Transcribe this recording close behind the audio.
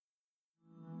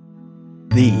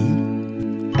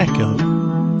The Echo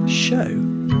Show.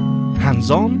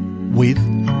 Hands-on with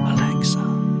Alexa.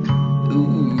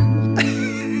 Ooh.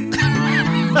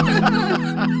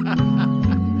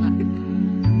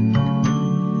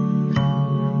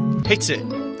 Hit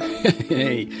it.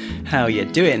 Hey, how you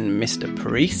doing, Mr.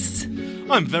 Priest?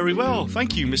 I'm very well,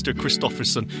 thank you, Mr.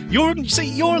 Christofferson.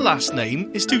 Your last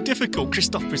name is too difficult,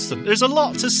 Christofferson. There's a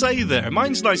lot to say there.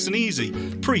 Mine's nice and easy.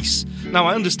 Priest. Now,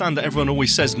 I understand that everyone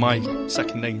always says my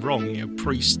second name wrong,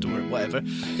 Priest or whatever.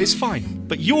 It's fine.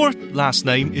 But your last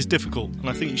name is difficult, and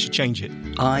I think you should change it.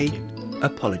 I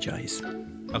apologise.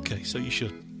 Okay, so you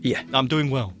should. Yeah. I'm doing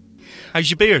well.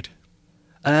 How's your beard?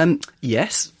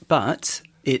 Yes, but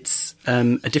it's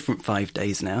a different 5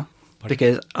 days now.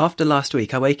 Because after last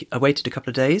week, I waited a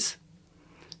couple of days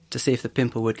to see if the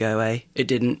pimple would go away. It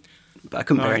didn't, but I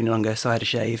couldn't bear it any longer, so I had a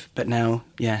shave. But now,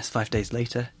 yeah, it's 5 days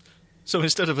later. So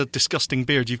instead of a disgusting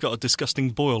beard, you've got a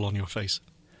disgusting boil on your face?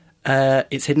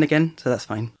 It's hidden again, so that's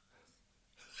fine.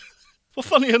 Well,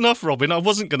 funny enough, Robin, I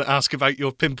wasn't going to ask about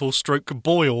your pimple stroke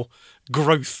boil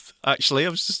growth, actually. I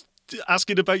was just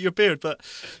asking about your beard, but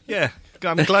yeah,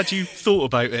 I'm glad you thought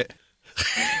about it.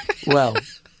 Well...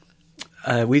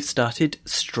 we've started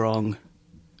strong.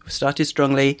 We've started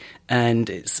strongly, and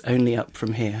it's only up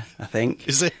from here, I think.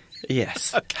 Is it?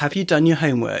 Yes. Okay. Have you done your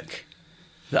homework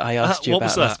that I asked you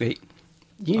about last week?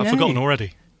 I've forgotten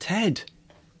already. Ted.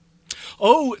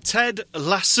 Oh, Ted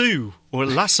Lasso, or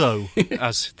Lasso,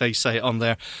 as they say it on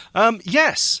there.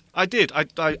 Yes, I did.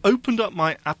 I opened up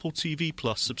my Apple TV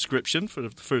Plus subscription for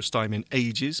the first time in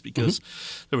ages because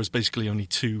there was basically only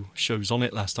 2 shows on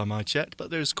it last time I checked, but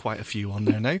there's quite a few on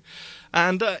there now.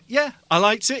 And yeah, I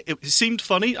liked it. It seemed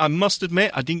funny. I must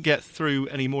admit, I didn't get through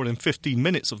any more than 15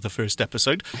 minutes of the first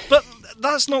episode, but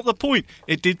that's not the point.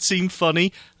 It did seem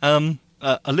funny.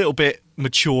 A little bit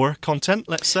mature content,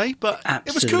 let's say, but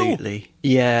Absolutely. It was cool.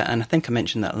 Yeah, and I think I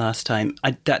mentioned that last time.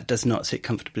 That does not sit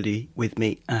comfortably with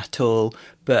me at all,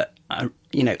 but I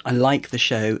like the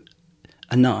show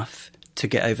enough to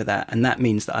get over that, and that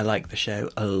means that I like the show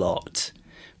a lot.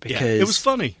 Because it was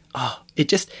funny. Oh,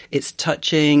 it's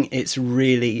touching, it's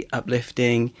really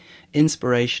uplifting,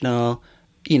 inspirational,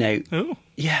 Oh.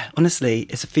 Yeah, honestly,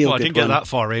 it's a feel-good one. I didn't get that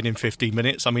far in 15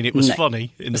 minutes. I mean, it was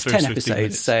funny in the first 10 15 episodes,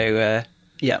 minutes. So,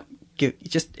 yeah,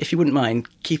 just if you wouldn't mind,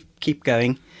 keep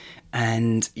going,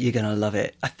 and you're going to love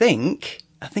it. I think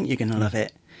you're going to love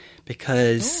it,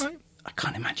 because I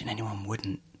can't imagine anyone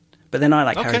wouldn't. But then I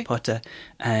like Harry Potter,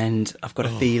 and I've got a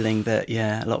feeling that,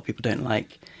 a lot of people don't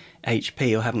like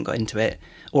HP or haven't got into it,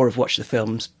 or have watched the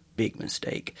films. Big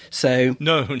mistake. So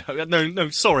No,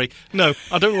 sorry. No,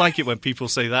 I don't like it when people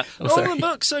say that. The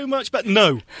book so much, but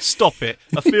no, stop it.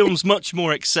 A film's much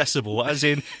more accessible, as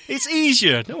in, it's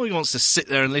easier. No one wants to sit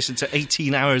there and listen to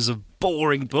 18 hours of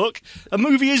boring book. A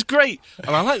movie is great.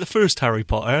 And I like the first Harry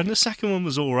Potter, and the second one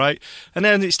was all right. And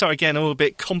then it started getting a little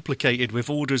bit complicated with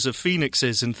Orders of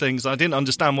Phoenixes and things. I didn't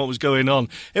understand what was going on.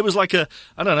 It was like a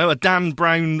Dan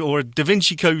Brown or a Da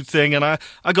Vinci Code thing, and I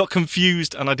got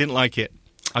confused, and I didn't like it.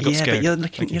 I got scared.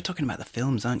 But you're talking about the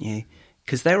films, aren't you?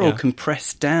 Because they're all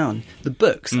compressed down. The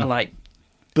books are like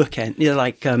bookend.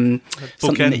 Like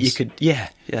something that you could. Yeah,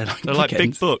 they're like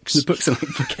big books. The books are like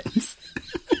bookends.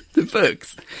 The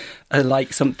books are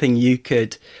like something you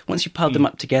could. Once you piled them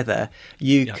up together,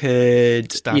 you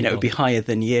could. Stand it would be higher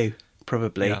than you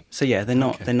probably. Yeah. So yeah, they're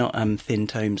not thin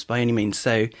tomes by any means.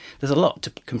 So there's a lot to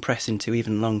compress into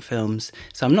even long films.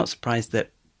 So I'm not surprised that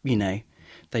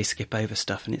they skip over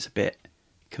stuff and it's a bit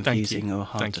confusing or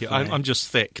hard to follow. I'm just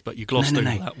thick, but you glossed over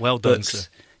that. Well done, books, sir.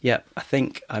 Yeah, I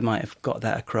think I might have got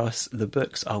that across. The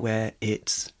books are where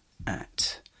it's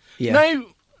at. Yeah.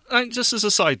 Now, just as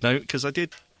a side note, because I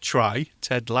did try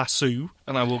Ted Lasso,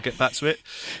 and I will get back to it.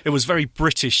 It was very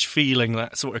British feeling,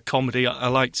 that sort of comedy. I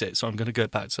liked it, so I'm going to go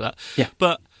back to that. Yeah.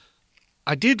 But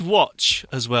I did watch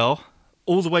as well,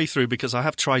 all the way through, because I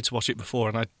have tried to watch it before,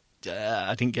 and I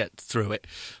didn't get through it.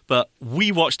 But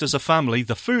we watched as a family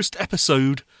the first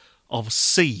episode of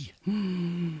C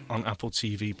on Apple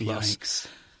TV Plus. Yikes.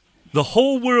 The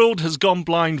whole world has gone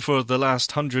blind for the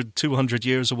last 100, 200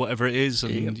 years or whatever it is,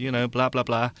 and, blah, blah,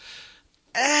 blah.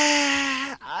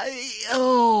 I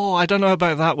don't know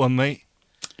about that one, mate.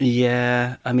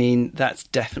 Yeah, I mean, that's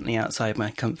definitely outside my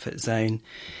comfort zone.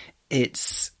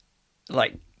 It's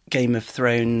like Game of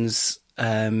Thrones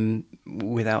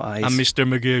without eyes. And Mr.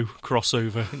 Magoo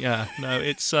crossover. Yeah, no,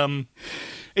 it's all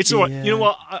right. Yeah. You know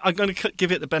what? I'm going to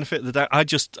give it the benefit of the doubt.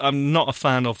 I'm not a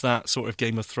fan of that sort of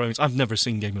Game of Thrones. I've never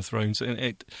seen Game of Thrones.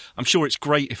 I'm sure it's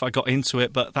great if I got into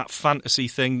it, but that fantasy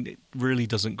thing, it really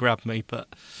doesn't grab me. But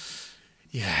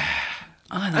yeah.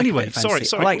 I like anyway, fantasy.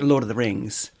 sorry. I like Lord of the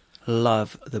Rings.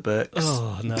 Love the books.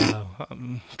 Oh, no.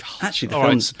 God. Actually, the All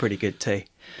film's right. pretty good too.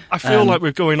 I feel like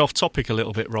we're going off topic a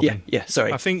little bit, Yeah, Robin. yeah,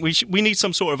 sorry. I think we need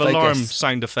some sort of Focus. alarm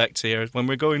sound effect here when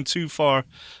we're going too far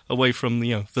away from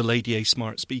the Lady A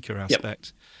smart speaker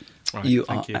aspect. Right, you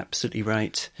thank are absolutely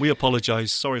right. We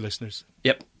apologise. Sorry, listeners.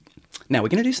 Yep. Now, we're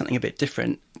going to do something a bit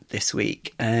different this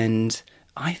week, and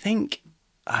I think,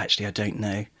 actually, I don't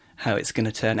know how it's going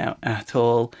to turn out at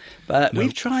all, but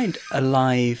we've tried a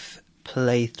live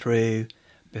playthrough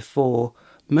before.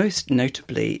 Most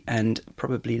notably, and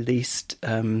probably least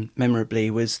memorably,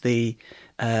 was the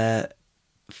Fanimal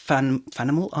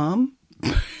Arm.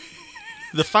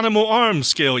 The Fanimal Arm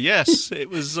skill, yes. It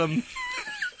was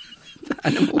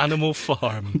Animal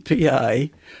Farm.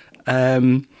 PI.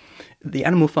 The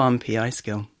Animal Farm PI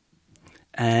skill.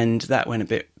 And that went a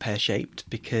bit pear-shaped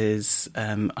because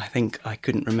I think I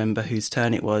couldn't remember whose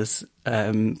turn it was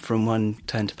from one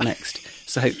turn to the next.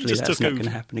 So hopefully that's not going to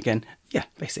happen again. Yeah,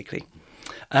 basically.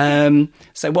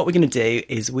 So what we're going to do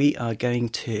is we are going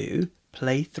to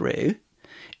play through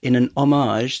in an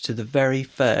homage to the very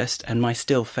first and my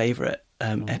still favourite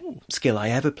skill I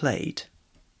ever played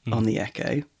on the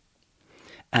Echo.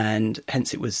 And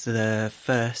hence it was the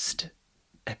first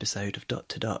episode of Dot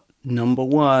to Dot. Number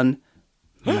 1,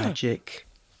 Magic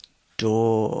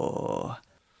Door.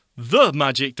 The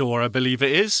Magic Door, I believe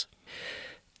it is.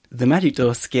 The Magic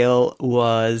Door skill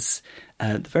was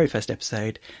the very first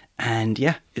episode. And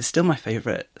yeah, it's still my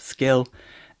favourite skill.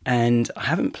 And I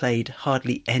haven't played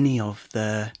hardly any of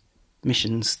the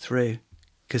missions through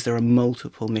because there are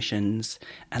multiple missions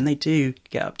and they do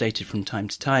get updated from time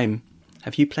to time.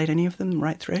 Have you played any of them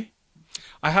right through?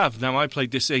 I have. Now, I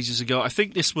played this ages ago. I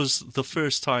think this was the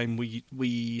first time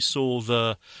we saw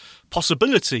the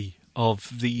possibility of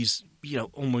these,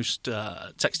 almost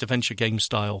text adventure game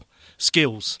style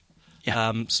skills.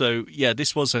 Yeah. So, yeah,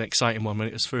 this was an exciting one when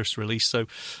it was first released. So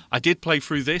I did play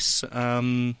through this,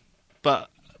 but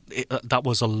that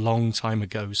was a long time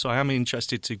ago. So I am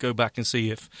interested to go back and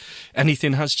see if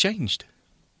anything has changed.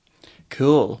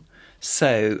 Cool.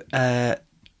 So,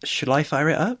 should I fire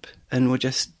it up and we'll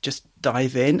just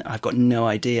dive in? I've got no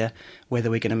idea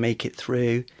whether we're going to make it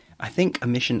through. I think a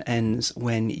mission ends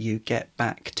when you get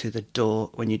back to the door,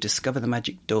 when you discover the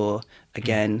magic door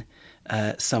again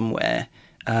somewhere.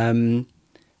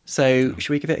 So should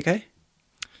we give it a go?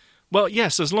 Well,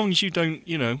 yes, as long as you don't,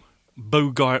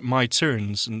 bogart my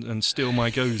turns and steal my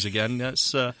goes again.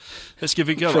 Let's give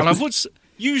it a go. And I would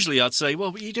usually I'd say,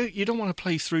 well, you don't want to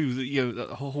play through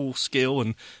the whole skill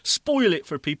and spoil it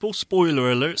for people.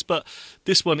 Spoiler alerts, but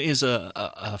this one is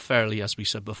a fairly, as we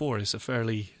said before, it's a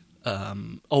fairly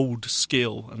old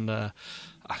skill, and I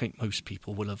think most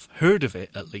people will have heard of it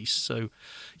at least. So,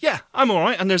 yeah, I'm all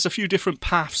right. And there's a few different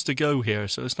paths to go here,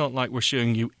 so it's not like we're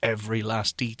showing you every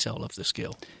last detail of the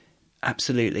skill.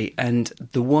 Absolutely. And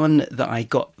the one that I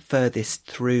got furthest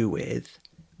through with,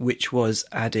 which was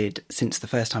added since the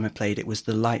first time I played it, was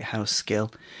the lighthouse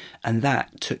skill. And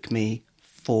that took me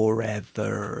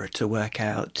forever to work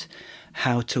out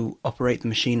how to operate the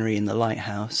machinery in the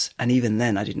lighthouse. And even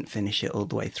then, I didn't finish it all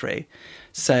the way through.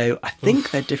 So I think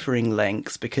they're differing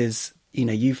lengths because,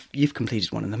 you've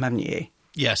completed one of them, haven't you?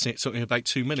 Yes, it took me about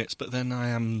 2 minutes, but then I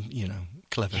am,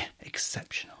 clever. Yeah,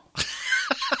 exceptional.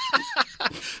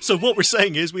 So what we're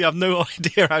saying is we have no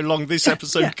idea how long this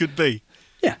episode could be.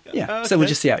 Yeah. Okay. So we'll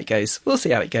just see how it goes. We'll see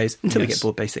how it goes until we get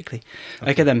bored, basically.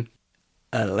 Okay, then.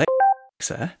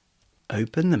 Alexa,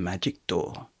 open the magic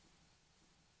door.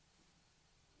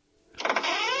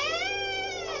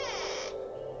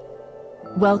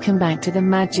 Welcome back to the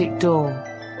Magic Door.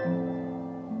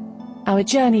 Our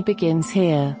journey begins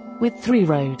here, with 3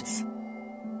 roads.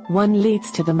 One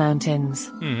leads to the mountains,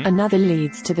 another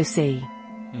leads to the sea.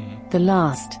 The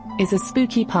last is a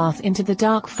spooky path into the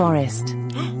dark forest.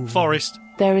 Forest.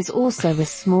 There is also a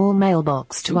small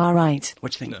mailbox to our right.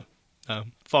 What do you think? No.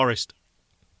 Forest.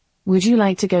 Would you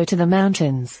like to go to the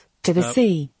mountains, to the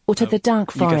sea, or to the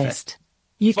dark forest?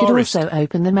 You could also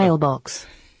open the mailbox.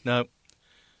 No.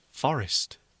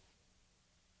 Forest.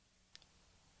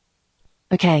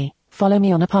 Okay, follow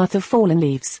me on a path of fallen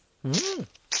leaves.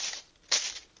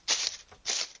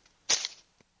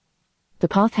 The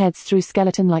path heads through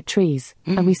skeleton-like trees,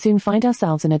 and we soon find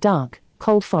ourselves in a dark,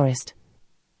 cold forest.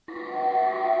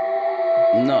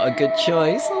 Not a good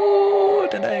choice. Oh, I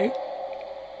don't know.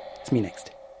 It's me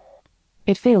next.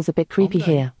 It feels a bit creepy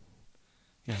here.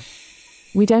 Yeah.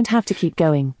 We don't have to keep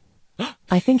going.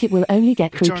 I think it will only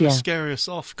get creepier. You're trying to scare us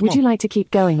off. Would you like to keep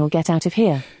going or get out of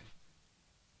here?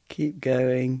 Keep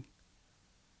going.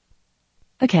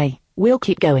 Okay, we'll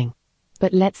keep going.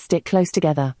 But let's stick close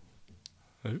together.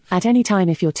 Oof. At any time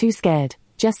if you're too scared,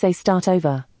 just say start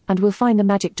over, and we'll find the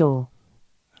magic door.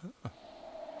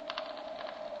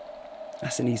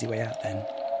 That's an easy way out then.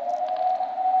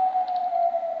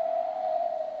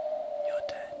 Your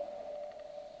turn.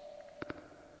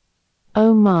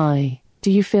 Oh my,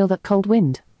 do you feel that cold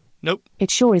wind? Nope.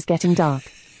 It sure is getting dark.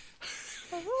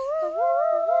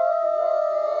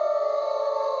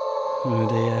 Oh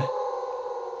dear.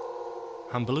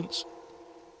 Ambulance?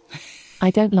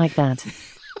 I don't like that.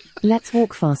 Let's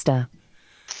walk faster.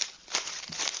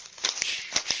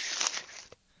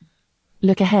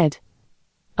 Look ahead.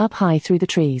 Up high through the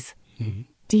trees. Mm-hmm.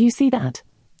 Do you see that?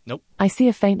 Nope. I see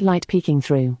a faint light peeking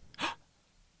through.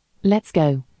 Let's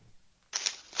go.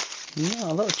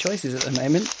 Not a lot of choices at the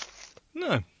moment.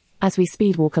 No. As we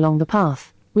speed walk along the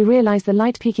path, we realize the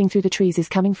light peeking through the trees is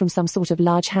coming from some sort of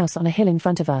large house on a hill in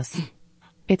front of us.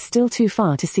 It's still too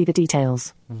far to see the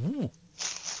details. Ooh.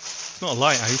 It's not a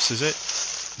lighthouse, is it?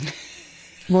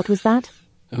 What was that?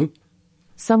 Oh.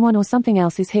 Someone or something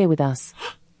else is here with us.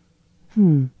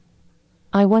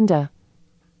 I wonder,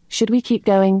 should we keep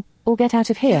going or get out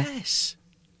of here? Yes.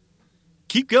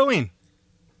 Keep going.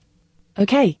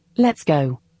 Okay, let's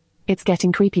go. It's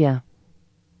getting creepier.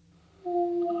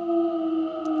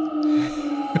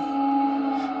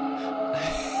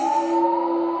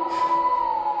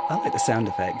 I like the sound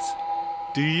effects.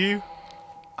 Do you?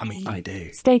 I mean... I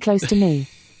do. Stay close to me.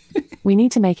 We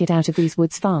need to make it out of these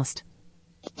woods fast.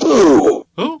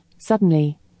 Oh?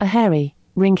 Suddenly, a hairy,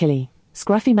 wrinkly,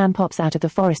 scruffy man pops out of the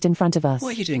forest in front of us.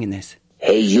 What are you doing in this?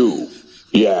 Hey, you.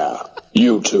 Yeah,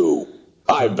 you too.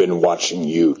 I've been watching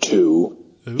you too.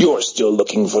 You're still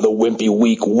looking for the wimpy,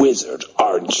 weak wizard,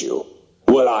 aren't you?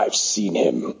 Well, I've seen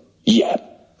him. Yeah,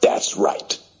 that's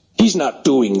right. He's not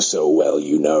doing so well,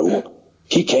 you know.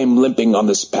 He came limping on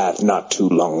this path not too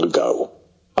long ago.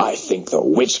 I think the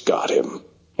witch got him.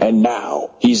 And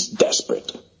now he's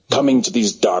desperate, coming to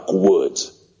these dark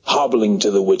woods, hobbling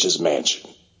to the witch's mansion.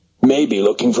 Maybe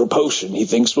looking for a potion he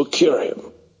thinks will cure him.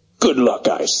 Good luck,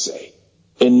 I say.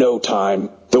 In no time,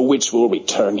 the witch will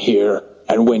return here,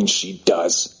 and when she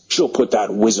does, she'll put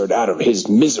that wizard out of his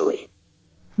misery.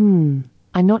 I'm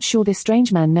not sure this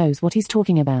strange man knows what he's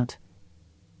talking about.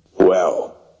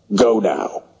 Well, go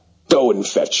now. Go and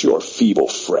fetch your feeble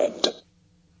friend.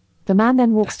 The man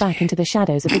then walks back into the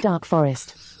shadows of the dark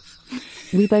forest.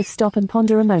 We both stop and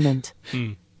ponder a moment.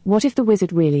 What if the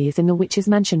wizard really is in the witch's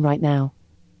mansion right now?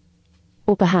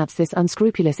 Or perhaps this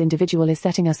unscrupulous individual is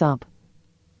setting us up.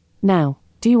 Now,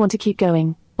 do you want to keep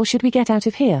going, or should we get out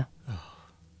of here?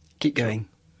 Keep going.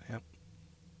 Yep.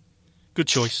 Good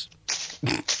choice.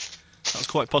 That's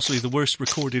quite possibly the worst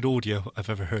recorded audio I've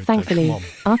ever heard. Thankfully, Though. Come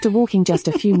on. after walking just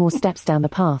a few more steps down the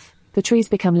path, the trees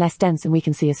become less dense and we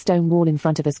can see a stone wall in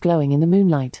front of us glowing in the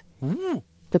moonlight. Ooh.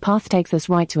 The path takes us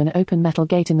right to an open metal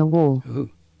gate in the wall. Ooh.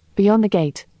 Beyond the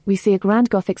gate, we see a grand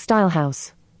Gothic-style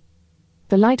house.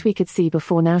 The light we could see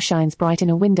before now shines bright in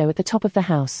a window at the top of the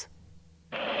house.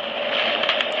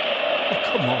 Oh,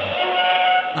 come on.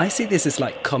 I see this as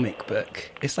like comic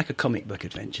book. It's like a comic book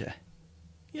adventure.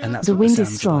 Yeah. And that's The what wind the is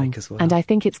sounds strong, like as well. and I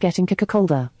think it's getting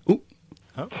colder. Ooh.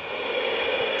 Oh.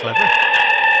 Clever.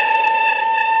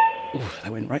 Ooh,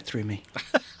 that went right through me.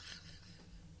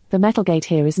 The metal gate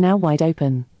here is now wide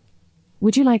open.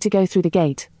 Would you like to go through the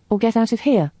gate, or get out of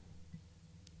here?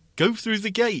 Go through the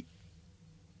gate.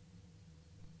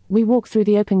 We walk through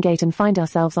the open gate and find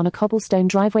ourselves on a cobblestone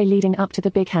driveway leading up to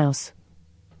the big house.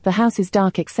 The house is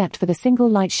dark except for the single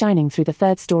light shining through the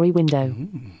third-story window.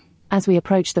 As we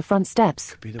approach the front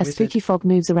steps, be the a wizard. spooky fog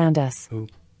moves around us. Ooh.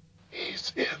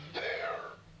 He's in there.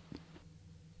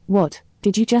 What?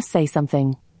 Did you just say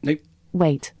something? Nope.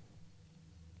 Wait.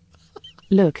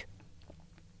 Look.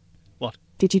 What?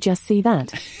 Did you just see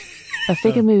that? A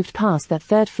figure moved past that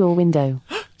third-floor window.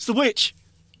 It's the witch.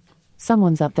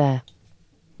 Someone's up there.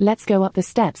 Let's go up the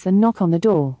steps and knock on the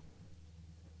door.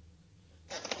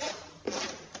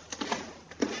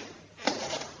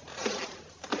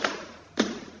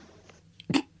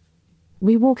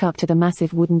 We walk up to the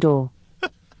massive wooden door.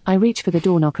 I reach for the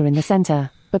door knocker in the center,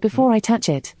 but before I touch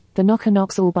it, the knocker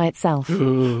knocks all by itself.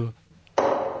 Ooh.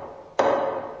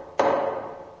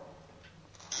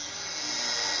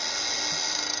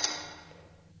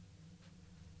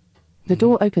 The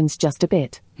door opens just a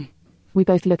bit. We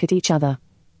both look at each other.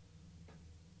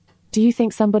 Do you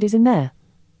think somebody's in there?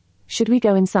 Should we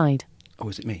go inside? Oh,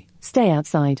 is it me? Stay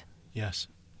outside? Yes.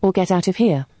 Or get out of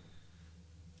here?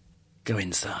 Go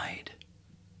inside.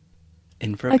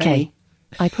 In for a Okay. penny.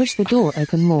 I push the door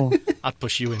open more. I'd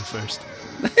push you in first.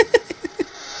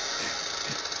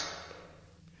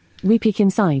 We peek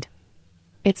inside.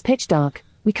 It's pitch dark.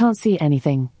 We can't see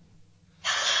anything.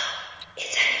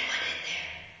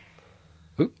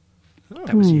 Ooh.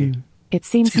 That was you. It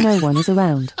seems no one is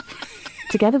around.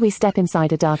 Together we step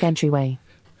inside a dark entryway.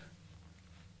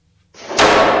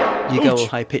 You go all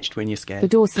high-pitched when you're The scared.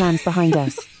 door slams behind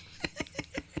us.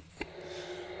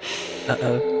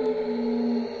 Uh-oh.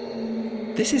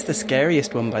 This is the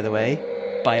scariest one, by the way.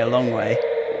 By a long way.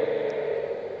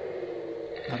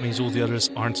 That means all the others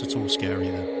aren't at all scary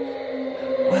then.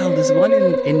 Well, there's one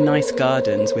in nice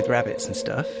gardens with rabbits and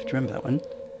stuff. Do you remember that one?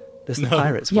 There's the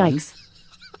pirates one. Yikes.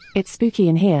 It's spooky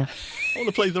in here. I want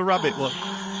to play the rabbit one.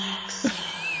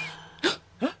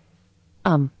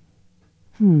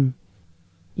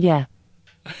 Yeah.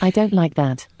 I don't like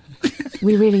that.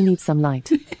 We really need some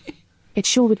light. It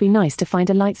sure would be nice to find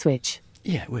a light switch.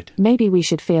 Yeah, it would. Maybe we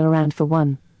should feel around for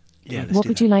one. Yeah, let's What do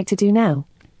would that. you like to do now?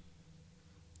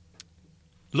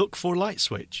 Look for light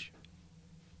switch.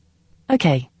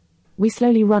 Okay. We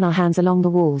slowly run our hands along the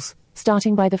walls,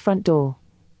 starting by the front door.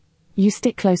 You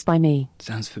stick close by me.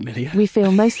 Sounds familiar. We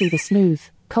feel mostly the smooth,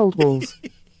 cold walls.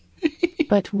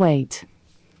 But wait.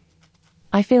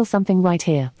 I feel something right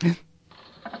here.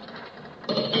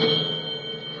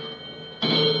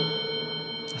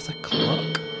 That's a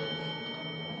clock.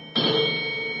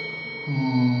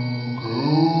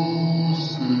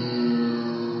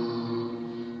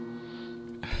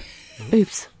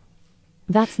 Oops.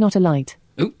 That's not a light.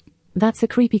 Oop. That's a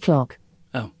creepy clock.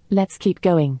 Oh. Let's keep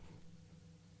going.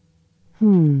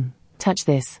 Touch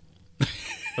this.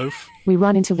 Oof. We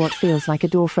run into what feels like a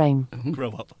door frame.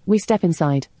 Grow up. We step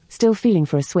inside, still feeling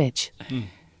for a switch.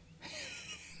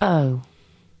 Oh.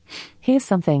 Here's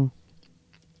something.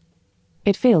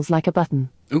 It feels like a button.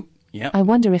 Oop. Yeah. I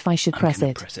wonder if I should press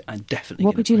gonna it. Press it. I'm definitely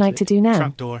What gonna would you press like it. to do now?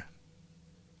 Trapdoor.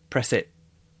 Press it.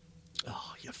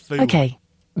 Oh, you fool. Okay.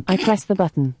 I press the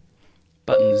button.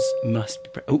 Buttons must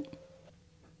be Oh.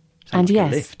 And like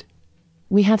yes. a lift.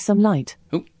 We have some light.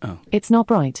 Oh. It's not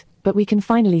bright, but we can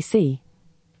finally see.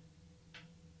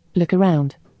 Look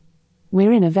around.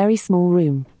 We're in a very small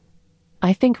room.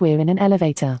 I think we're in an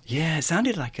elevator. Yeah, it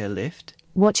sounded like a lift.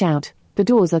 Watch out. The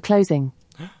doors are closing.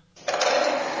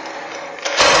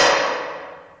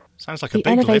 Sounds like a The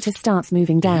big elevator lift. starts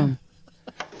moving down.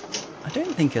 I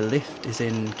don't think a lift is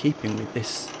in keeping with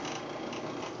this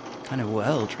kind of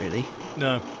world, really.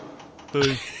 No.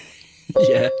 Boo.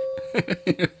 Yeah.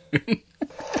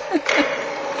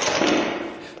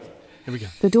 Here we go.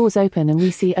 The doors open and we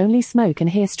see only smoke and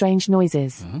hear strange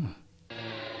noises.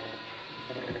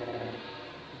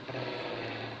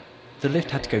 The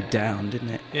lift had to go down, didn't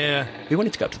it? Yeah. We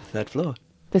wanted to go up to the third floor.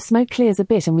 The smoke clears a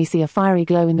bit and we see a fiery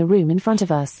glow in the room in front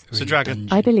of us. It's a dragon.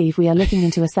 I believe we are looking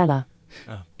into a cellar.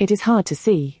 Oh. It is hard to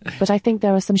see, but I think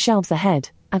there are some shelves ahead,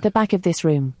 at the back of this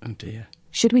room. Oh dear.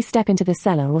 Should we step into the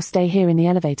cellar or stay here in the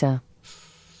elevator?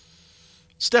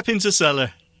 Step into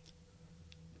cellar.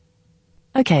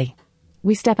 Okay.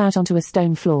 We step out onto a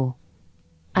stone floor.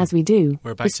 As we do,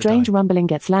 We're about the to strange die. rumbling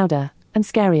gets louder and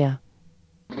scarier.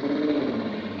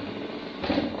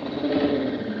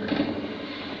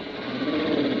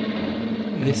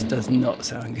 This does not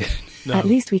sound good. No. At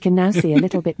least we can now see a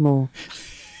little bit more.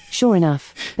 Sure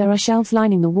enough, there are shelves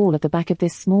lining the wall at the back of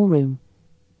this small room.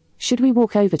 Should we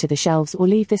walk over to the shelves or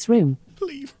leave this room?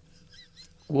 Leave.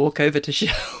 Walk over to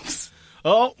shelves.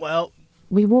 Oh, well.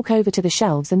 We walk over to the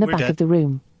shelves in the We're back dead. of the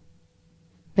room.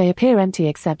 They appear empty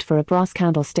except for a brass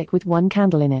candlestick with one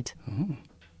candle in it.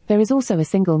 There is also a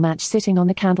single match sitting on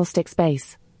the candlestick's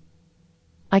base.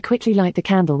 I quickly light the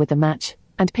candle with the match,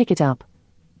 and pick it up.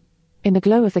 In the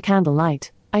glow of the candle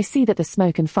light, I see that the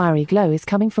smoke and fiery glow is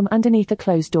coming from underneath the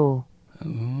closed door.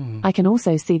 I can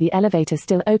also see the elevator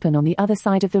still open on the other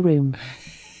side of the room.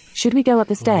 Should we go up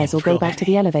the stairs or go back to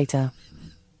the elevator?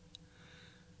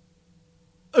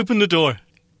 Open the door.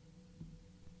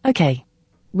 Okay.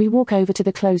 We walk over to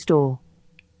the closed door.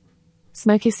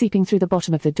 Smoke is seeping through the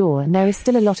bottom of the door and there is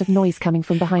still a lot of noise coming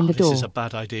from behind the door. This is a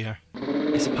bad idea.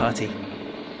 It's a party.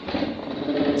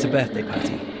 It's a birthday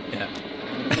party. Yeah.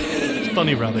 It's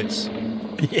bunny rabbits.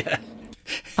 Yeah.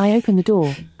 I open the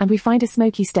door, and we find a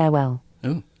smoky stairwell.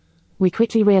 Oh. We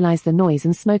quickly realize the noise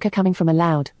and smoke are coming from a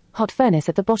loud, hot furnace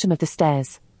at the bottom of the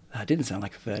stairs. That didn't sound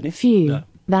like a furnace. Phew, No.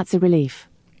 that's a relief.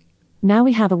 Now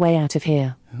we have a way out of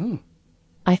here. Oh.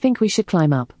 I think we should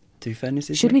climb up. 2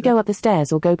 furnaces. Should we go up the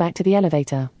stairs or go back to the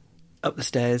elevator? Up the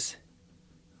stairs?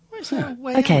 Where's that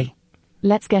way Okay, out?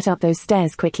 let's get up those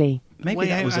stairs quickly. Maybe Way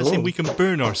that out was as all. in we can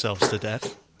burn ourselves to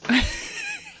death.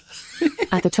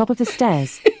 At the top of the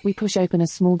stairs, we push open a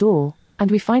small door, and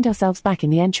we find ourselves back in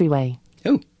the entryway.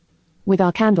 Oh. With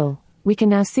our candle, we can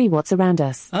now see what's around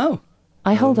us. Oh.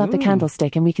 I hold up the Oh.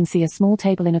 candlestick and we can see a small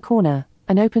table in a corner,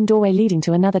 an open doorway leading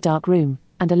to another dark room,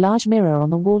 and a large mirror on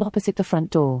the wall opposite the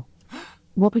front door.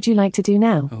 What would you like to do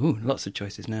now? Oh, lots of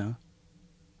choices now.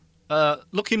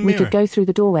 Look in We mirror. could go through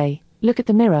the doorway, look at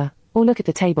the mirror, or look at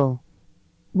the table.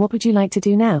 What would you like to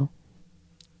do now?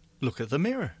 Look at the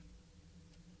mirror.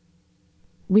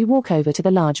 We walk over to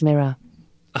the large mirror.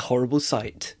 A horrible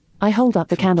sight. I hold up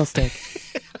the candlestick.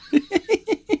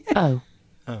 Oh.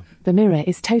 The mirror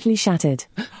is totally shattered.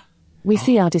 We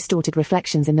see our distorted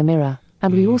reflections in the mirror,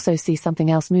 and we also see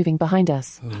something else moving behind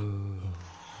us.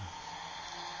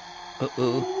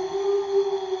 Uh-oh.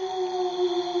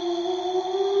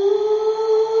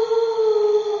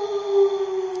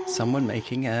 Someone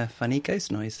making a funny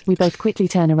ghost noise. We both quickly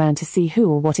turn around to see who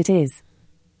or what it is.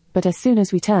 But as soon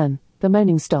as we turn, the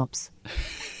moaning stops.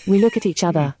 We look at each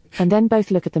other, and then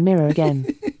both look at the mirror again.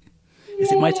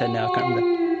 Is it my turn now? I can't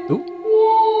remember. Ooh.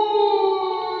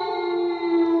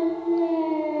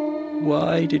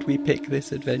 Why did we pick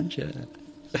this adventure?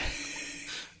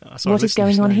 What is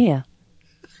going on here?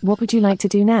 What would you like to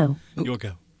do now? Your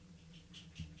go.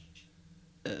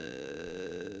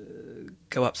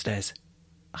 Go upstairs.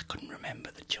 I couldn't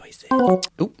remember the choices. Ooh.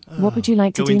 What would you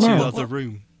like to Go do into the now? other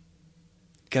room.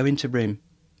 Go into room.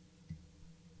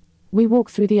 We walk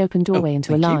through the open doorway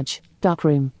into a thank you. large, dark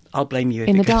room. I'll blame you if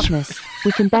In it the goes darkness,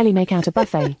 we can barely make out a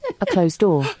buffet, a closed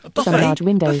door, some buffet? large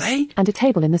windows, Buffet? and a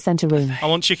table in the centre room. I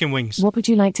want chicken wings. What would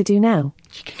you like to do now?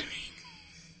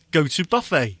 Go to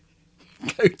buffet.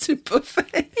 Go to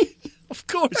buffet. Of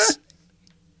course.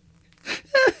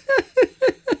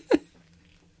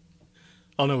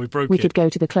 Oh no, we broke We it. could go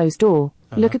to the closed door,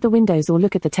 look at the windows, or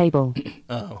look at the table.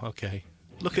 Oh, okay.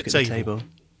 Look at Look at table. the table.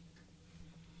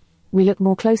 We look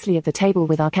more closely at the table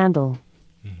with our candle.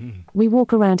 We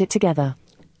walk around it together.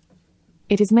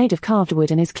 It is made of carved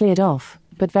wood and is cleared off,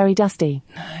 but very dusty.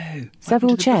 No.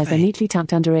 Several chairs are neatly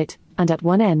tucked under it, and at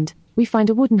one end, we find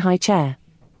a wooden high chair.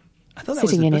 I thought that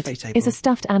Sitting was in the it buffet table. is a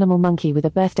stuffed animal monkey with a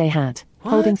birthday hat,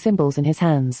 holding symbols in his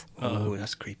hands. Oh,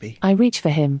 that's creepy. I reach for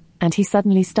him, and he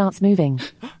suddenly starts moving.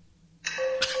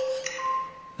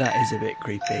 That is a bit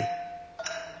creepy.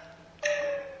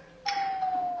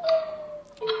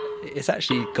 It's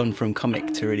actually gone from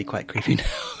comic to really quite creepy now.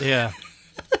 Yeah.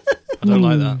 I don't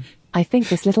like that. I think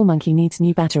this little monkey needs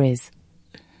new batteries.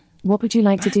 What would you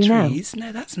like to do now? Batteries?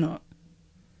 No, that's not.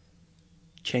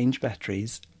 Change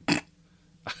batteries.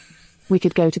 We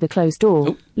could go to the closed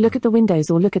door, look at the windows,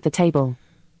 or look at the table.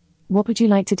 What would you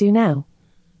like to do now?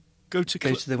 Go to...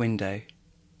 Go to the window.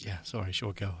 Yeah, sorry,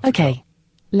 sure, go. Okay,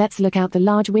 let's look out the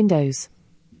large windows.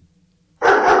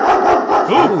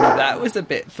 Oh, that was a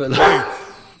bit full of...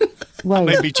 Whoa,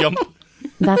 Made me jump.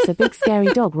 that's a big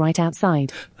scary dog right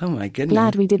outside. Oh my goodness.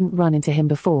 Glad we didn't run into him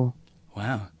before.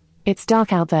 Wow. It's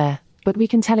dark out there, but we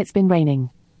can tell it's been raining.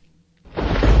 Of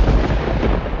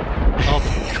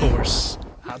course.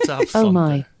 Had to have Oh thunder.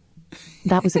 my.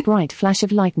 That was a bright flash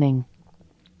of lightning.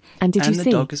 And did and you the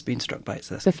see? dog has been struck by its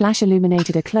thirst. The flash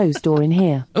illuminated a closed door in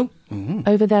here. Oh. Ooh.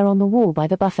 Over there on the wall by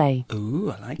the buffet.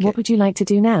 Ooh, I like What it. would you like to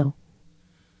do now?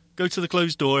 Go to the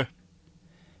closed door.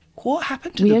 What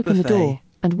happened to We the open buffet? the door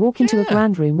and walk into a Yeah.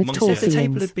 grand room with Monks tall did. The table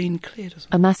ceilings. had been cleared or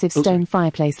something. A massive Oh, stone sorry.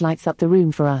 fireplace lights up the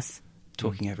room for us.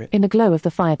 Talking over it. In the glow of the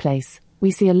fireplace,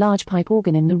 we see a large pipe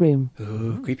organ in the room.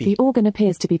 Ooh, creepy. The organ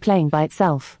appears to be playing by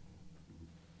itself.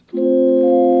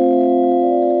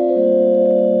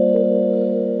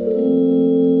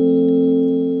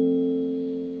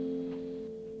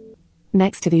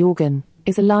 Next to the organ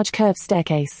is a large curved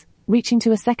staircase, reaching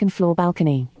to a second-floor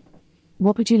balcony.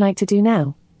 What would you like to do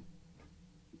now?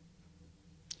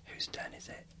 Whose turn is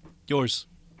it? Yours.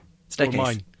 Staircase. Or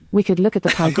mine. We could look at the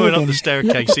pipe I'm going organ, up the look at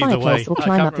staircase the either way. fireplace, or I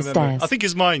climb can't up the remember. stairs. I think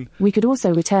it's mine. We could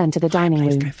also return to the dining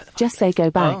Fireplace, room. go for the Just say go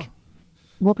back. Oh.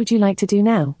 What would you like to do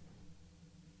now?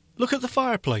 Look at the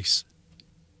fireplace.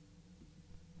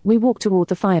 We walk toward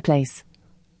the fireplace.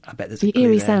 I bet there's The a clue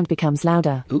eerie there. sound becomes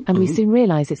louder, Ooh, and we ooh. soon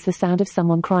realize it's the sound of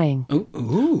someone crying. Ooh,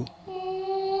 ooh.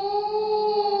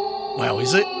 Wow,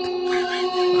 is it?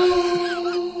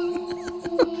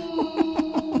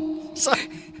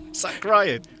 Is that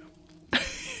crying?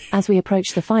 As we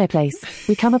approach the fireplace,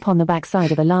 we come upon the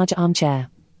backside of a large armchair.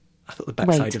 I thought the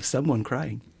backside Wait. of someone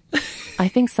crying. I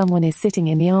think someone is sitting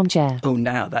in the armchair. Oh,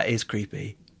 now that is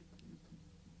creepy.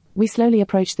 We slowly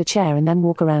approach the chair and then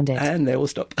walk around it. And they all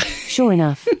stop. Sure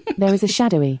enough, there is a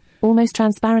shadowy, almost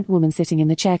transparent woman sitting in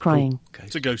the chair crying.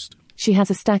 It's a ghost. She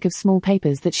has a stack of small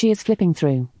papers that she is flipping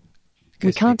through. We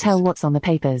Ghost can't papers. tell what's on the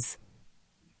papers.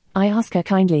 I ask her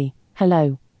kindly,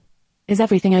 "Hello. Is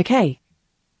everything okay?"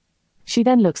 She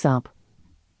then looks up.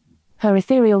 Her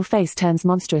ethereal face turns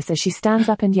monstrous as she stands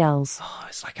up and yells. Oh,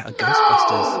 it's like out of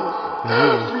Ghostbusters.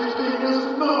 Everything is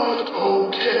not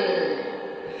okay.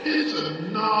 It's a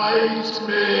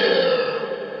nightmare.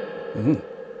 Ooh.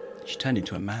 She turned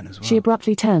into a man as well. She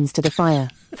abruptly turns to the fire,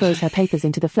 throws her papers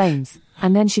into the flames,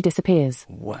 and then she disappears.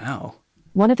 Wow.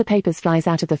 One of the papers flies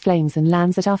out of the flames and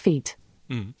lands at our feet.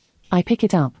 I pick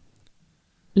it up.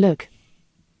 Look.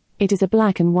 It is a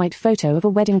black and white photo of a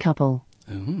wedding couple.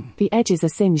 Ooh. The edges are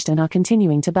singed and are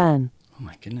continuing to burn. Oh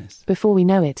my goodness. Before we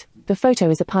know it, the photo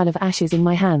is a pile of ashes in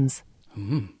my hands.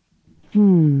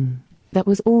 That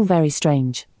was all very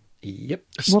strange. Yep.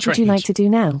 What would you like to do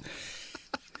now?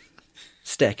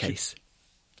 Staircase.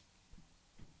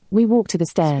 We walk to the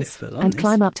stairs It's a bit full on, and this.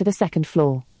 climb up to the second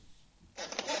floor.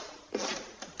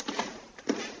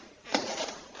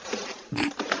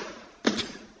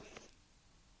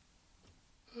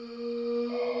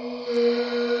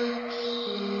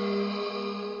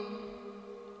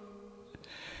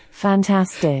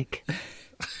 Fantastic.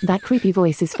 That creepy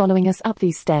voice is following us up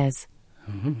these stairs.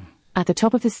 At the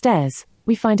top of the stairs,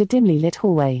 we find a dimly lit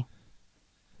hallway.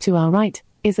 To our right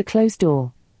is a closed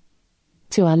door.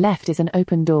 To our left is an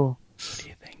open door. What do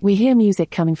you think? We hear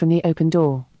music coming from the open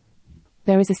door.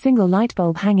 There is a single light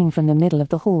bulb hanging from the middle of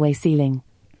the hallway ceiling.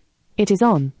 It is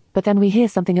on, but then we hear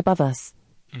something above us.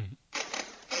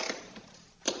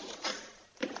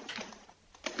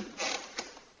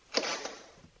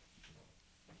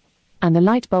 And the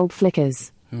light bulb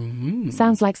flickers.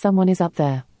 Sounds like someone is up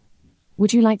there.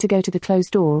 Would you like to go to the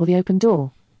closed door or the open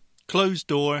door? Closed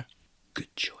door.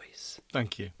 Good choice.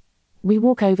 Thank you. We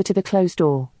walk over to the closed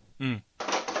door.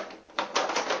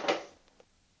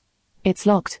 It's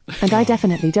locked, and I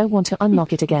definitely don't want to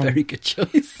unlock it again. Very good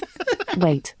choice.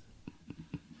 Wait.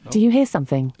 Do you hear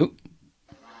something? Ooh.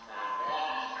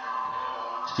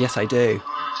 Yes, I do.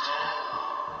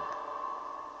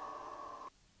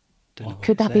 Don't know what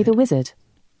Could it that be the said. wizard?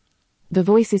 The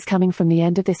voice is coming from the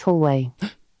end of this hallway.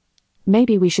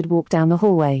 Maybe we should walk down the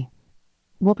hallway.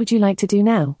 What would you like to do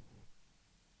now?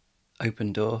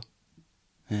 Open door.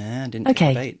 I didn't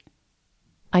Okay. debate.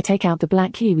 I take out the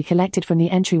black key we collected from the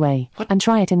entryway and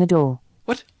try it in the door.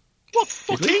 What?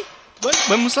 What key?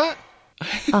 When was that?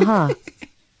 Aha.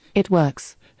 It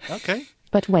works. Okay.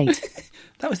 But wait,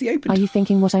 That was the open are door. you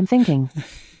thinking what I'm thinking?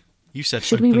 You said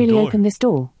Should open we really door. open this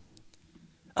door?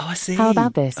 Oh, I see. How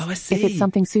about this? Oh, I see. If it's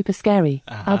something super scary,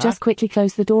 Uh-huh. I'll just quickly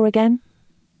close the door again.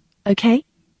 Okay?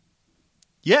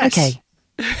 Yes. Okay.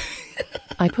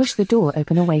 I push the door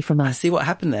open away from I us. see what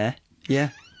happened there. Yeah.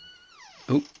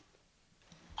 Oh,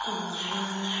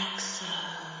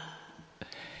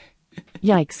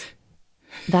 Yikes.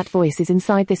 That voice is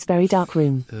inside this very dark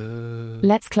room.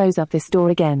 Let's close up this door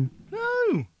again.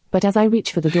 No. But as I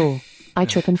reach for the door, I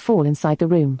trip and fall inside the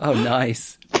room. oh,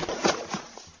 nice.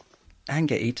 And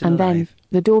get eaten And then, alive.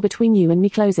 the door between you and me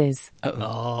closes.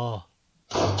 Oh.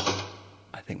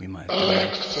 I think we might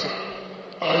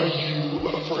have. Are you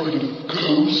afraid of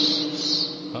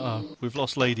ghosts? Uh-oh. We've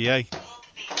lost Lady A.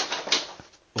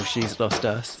 Or she's lost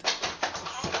us.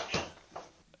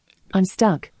 I'm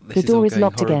stuck. This The door all is going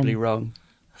locked horribly again. wrong.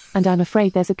 And I'm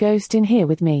afraid there's a ghost in here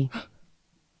with me.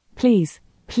 Please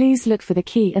look for the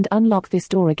key and unlock this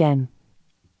door again.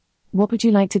 What would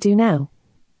you like to do now?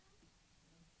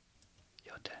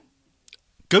 Your turn.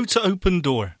 Go to open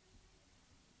door.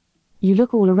 You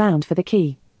look all around for the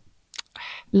key.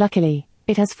 Luckily,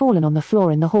 it has fallen on the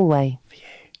floor in the hallway.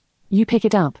 You pick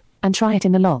it up and try it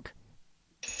in the lock.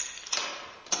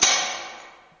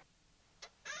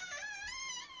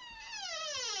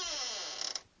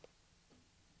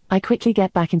 I quickly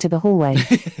get back into the hallway.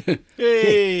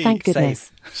 Hey. Thank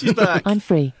goodness. She's back. I'm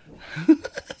free.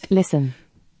 Listen.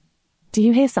 Do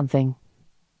you hear something?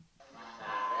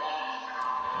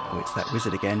 Oh, it's that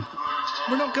wizard again.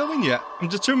 We're not going yet. I'm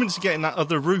determined to get in that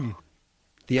other room.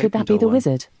 The Could open that be door the one.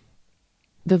 wizard?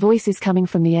 The voice is coming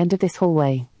from the end of this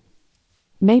hallway.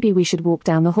 Maybe we should walk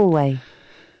down the hallway.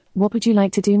 What would you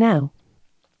like to do now?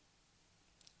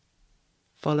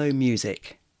 Follow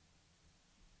music.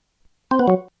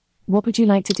 What would you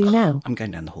like to do now? I'm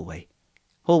going down the hallway.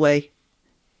 Hallway.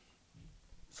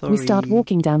 Sorry. We start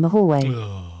walking down the hallway.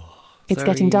 It's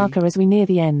getting Sorry. darker as we near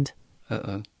the end.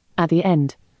 Uh-oh. At the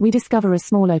end, we discover a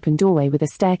small open doorway with a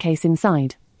staircase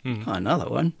inside. Oh, another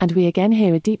one. And we again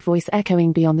hear a deep voice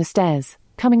echoing beyond the stairs,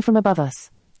 coming from above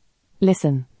us.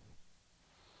 Listen.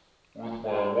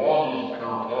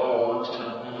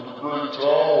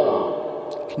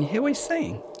 Can you hear what he's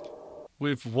saying?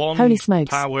 With one Holy smokes,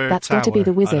 power that's tower. gotta be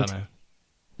the I wizard. don't know.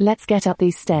 Let's get up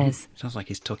these stairs. Sounds like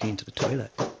he's talking into the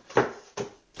toilet.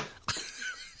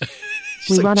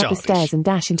 We So run up the childish. stairs and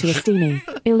dash into a steamy,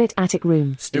 ill-lit attic room.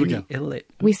 Here we Steamy, go. ill-lit.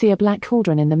 We see a black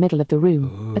cauldron in the middle of the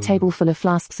room, a table full of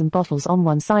flasks and bottles on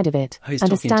one side of it, Oh, he's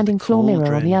and a talking to the standing floor mirror on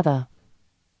cauldron. the other.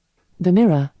 The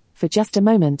mirror, for just a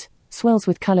moment, swells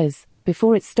with colours,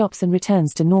 before it stops and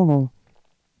returns to normal.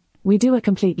 We do a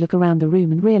complete look around the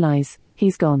room and realise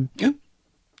he's gone. Oh,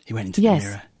 he went into the mirror.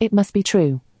 Yes, it must be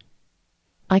true.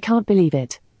 I can't believe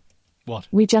it. What?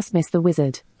 We just missed the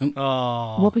wizard.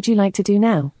 Oh. What would you like to do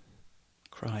now?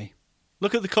 Cry.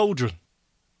 Look at the cauldron.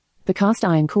 The cast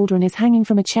iron cauldron is hanging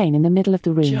from a chain in the middle of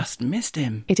the room. Just missed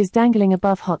him. It is dangling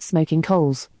above hot smoking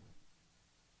coals.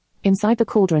 Inside the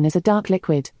cauldron is a dark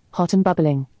liquid, hot and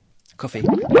bubbling. Coffee.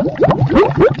 Blimey.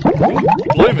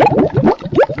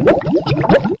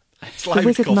 The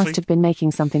wizard must have been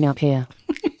making something up here.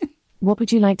 What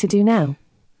would you like to do now?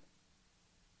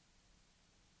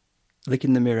 Look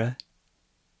in the mirror.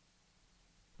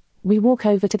 We walk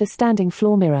over to the standing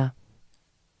floor mirror.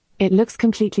 It looks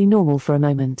completely normal for a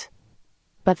moment.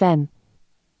 But then,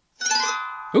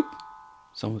 Oop!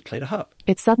 Someone played a harp.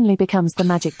 it suddenly becomes the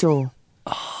magic door.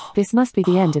 This must be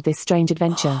the end of this strange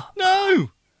adventure. No!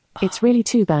 It's really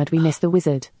too bad we missed the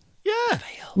wizard. Yeah.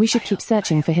 We should keep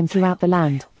searching for him throughout the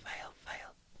land.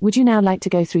 Would you now like to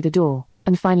go through the door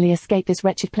and finally escape this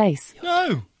wretched place?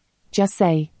 No. Just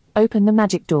say, open the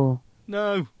magic door.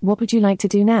 No. What would you like to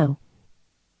do now?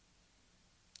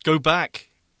 Go back.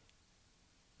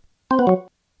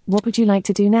 What would you like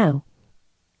to do now?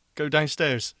 Go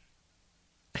downstairs.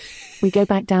 We go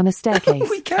back down the staircase.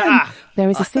 We can. There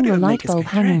is a I thought single it would make light us bulb go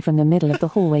hanging crazy. from the middle of the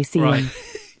hallway ceiling. Right.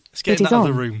 Let's get It in is that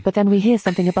other on, room. but then we hear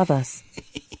something above us.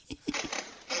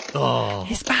 Oh.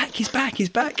 He's back. He's back. He's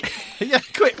back. Yeah,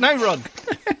 quick, now run.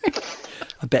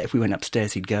 I bet if we went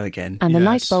upstairs, he'd go again. And the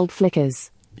light Yes. bulb flickers.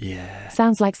 Yeah,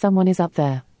 Sounds like someone is up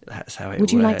there. that's how it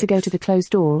Would you like to go works. to the closed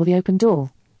door or the open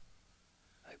door?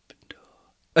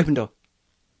 Open door.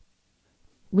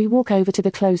 We walk over to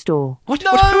the closed door. What?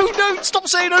 No, no, stop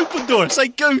saying open door. Say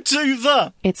go to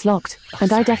the. It's locked,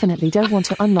 and I definitely don't want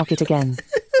to unlock it again.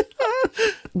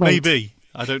 Wait, Maybe.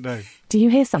 I don't know. do you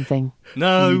hear something?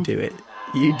 No. You do it.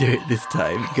 You do it this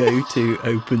time. Go to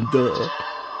open door.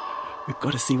 We've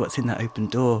got to see what's in that open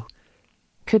door.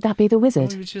 Could that be the Why wizard?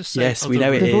 would you just say Yes, we other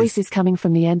know it room? The voice is coming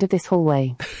from the end of this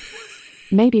hallway.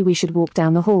 Maybe we should walk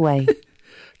down the hallway.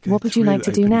 Go What would you through like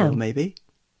to do open now? door, maybe.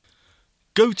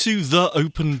 Go to the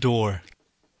open door.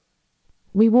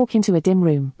 We walk into a dim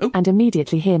room Oh. and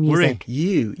immediately hear We're in. music.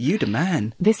 You the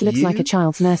man. This looks like a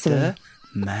child's nursery. The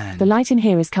man. The light in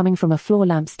here is coming from a floor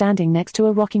lamp standing next to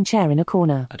a rocking chair in a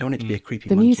corner. I don't want it to be a creepy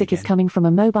The monkey music is again. coming from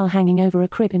a mobile hanging over a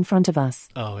crib in front of us.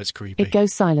 Oh, it's creepy. It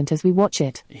goes silent as we watch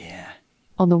it. Yeah.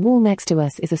 On the wall next to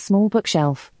us is a small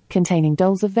bookshelf containing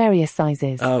dolls of various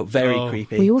sizes. Oh, very Oh.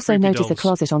 creepy. We also creepy notice a dolls.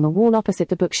 closet on the wall opposite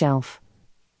the bookshelf.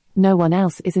 No one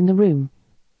else is in the room.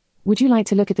 Would you like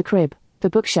to look at the crib, the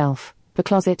bookshelf, the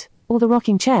closet, or the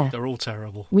rocking chair? They're all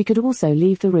terrible. We could also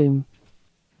leave the room.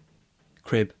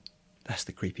 Crib. That's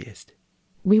the creepiest.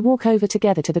 We walk over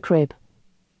together to the crib.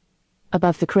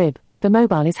 Above the crib, the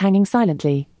mobile is hanging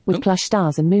silently, with Oh. plush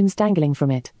stars and moons dangling from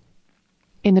it.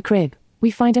 In the crib, we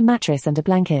find a mattress and a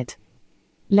blanket.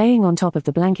 Laying on top of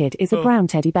the blanket is a Oh. brown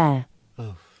teddy bear.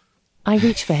 Oh. I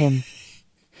reach for him.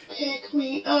 Pick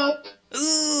me up.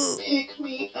 Pick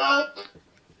me up.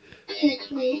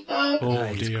 Pick me up. Oh,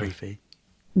 That is dear. creepy.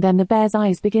 Then the bear's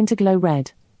eyes begin to glow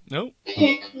red. No.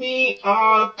 Pick me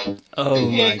up. Oh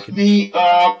my Pick goodness. me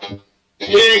up.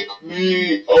 Pick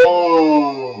me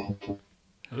up.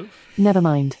 Never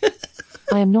mind.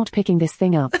 I am not picking this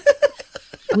thing up.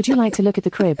 Would you like to look at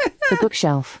the crib, the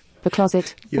bookshelf, the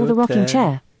closet, or Your the rocking turn.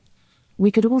 chair?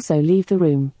 We could also leave the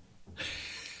room. I know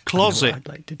what Closet. I'd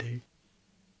like to do.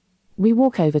 We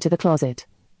walk over to the closet.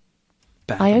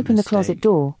 Bad I open the mistake. closet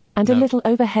door, and a No. little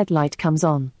overhead light comes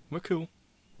on. We're cool.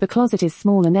 The closet is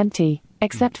small and empty,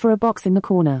 except for a box in the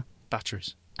corner.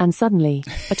 Batteries. And suddenly,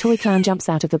 a toy clown jumps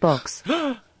out of the box.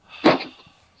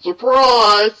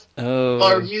 Surprise! Oh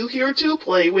Are you here to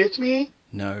play with me?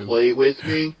 no. Play with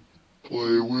me.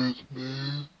 Play with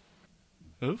me.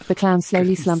 Oof. The clown slowly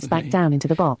Goodness slumps back me. down into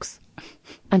the box.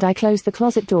 And I close the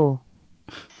closet door.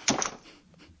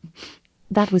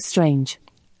 That was strange.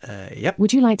 Yep.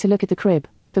 Would you like to look at the crib,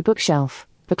 the bookshelf,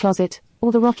 the closet,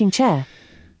 or the rocking chair?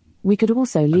 We could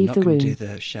also I'm leave not the going room. to do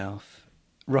the shelf.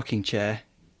 Rocking chair.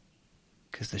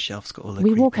 Because the shelf's got all the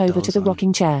We creepy walk over dolls to the on.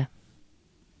 rocking chair.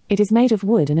 It is made of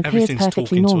wood and appears Everything's perfectly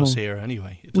talking normal. to us here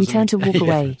anyway. It We doesn't turn to make walk any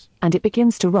away, difference. and it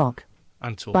begins to rock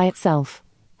And talk. by itself.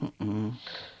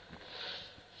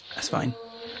 That's fine.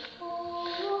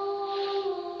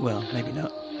 Well, maybe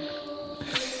not.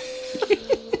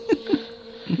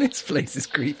 This place is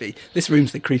creepy. This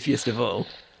room's the creepiest of all.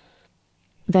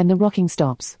 Then the rocking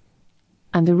stops.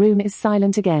 And the room is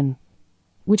silent again.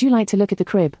 Would you like to look at the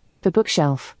crib, the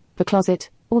bookshelf, the closet,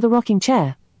 or the rocking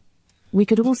chair? We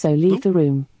could also leave the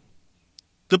room.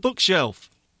 The bookshelf.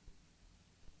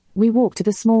 We walk to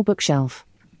the small bookshelf.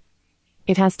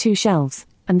 It has 2 shelves,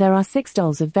 and there are 6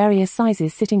 dolls of various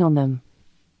sizes sitting on them.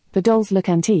 The dolls look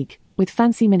antique, with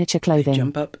fancy miniature clothing.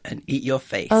 Jump up and eat your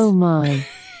face. Oh my.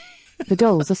 The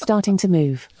dolls are starting to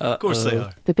move. Of course they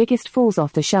are. The biggest falls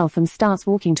off the shelf and starts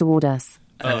walking toward us.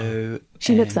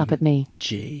 She looks up at me.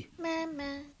 G.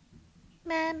 Mama.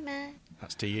 Mama.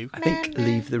 That's to you. I think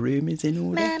leave the room is in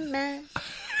order. Mama.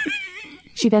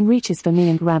 She then reaches for me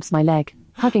and grabs my leg,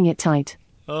 hugging it tight.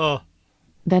 Oh.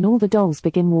 Then all the dolls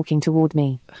begin walking toward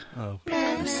me. Oh.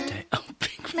 Mistake. Oh,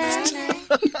 big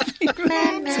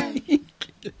Mama. mistake.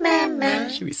 Mama.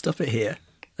 Should we stop it here?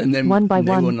 And then One by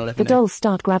no one, will ever the know. dolls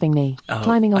start grabbing me,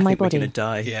 climbing on I my think body. We're going to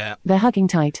die. Yeah. They're hugging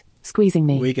tight, squeezing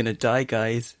me. We're going to die,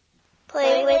 guys.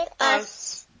 Play with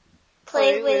us.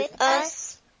 Play with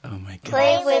us. Oh my goodness.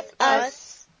 Play with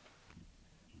us.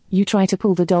 You try to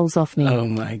pull the dolls off me, Oh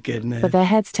my goodness. but their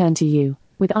heads turn to you,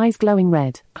 with eyes glowing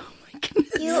red. Oh my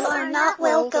goodness. You are not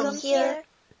welcome here.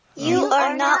 You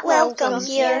are not welcome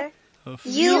here.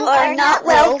 You are not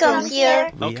welcome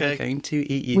here. We Okay. are going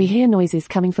to eat you. We hear noises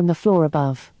coming from the floor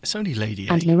above, It's only Lady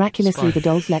A. and miraculously It's the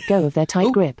fine. dolls let go of their tight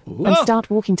Ooh. grip Ooh. and Oh. start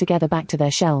walking together back to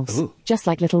their shelves, Ooh. just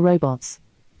like little robots.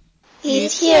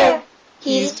 He's here.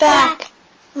 He's back.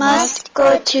 Must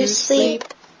go to sleep.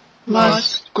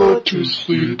 Must go to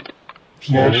sleep.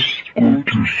 Must go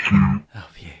to sleep. Oh,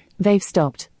 phew. They've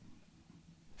stopped.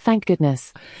 Thank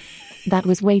goodness. That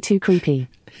was way too creepy.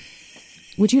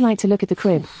 Would you like to look at the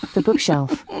crib, the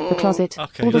bookshelf, the closet,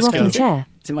 Okay, or the let's rocking go. chair?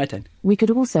 Is it my turn? We could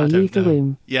also I don't leave the know.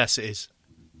 room. Yes, it is.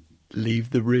 Leave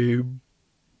the room.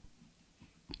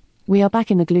 We are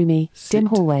back in the gloomy, dim Sit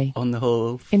hallway. On the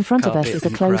hall. In front of us carpet is a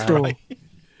and closed cry. door.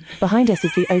 Behind us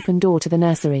is the open door to the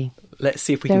nursery. Let's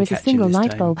see if we There can is a catch single him this light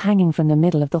time. bulb hanging from the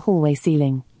middle of the hallway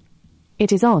ceiling.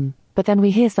 It is on, but then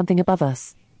we hear something above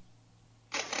us.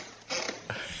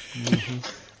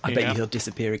 I bet Yeah. you he'll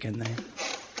disappear again,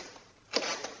 though.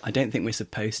 I don't think we're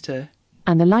supposed to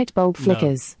And the light bulb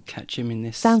flickers. catch him in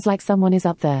this Sounds like someone is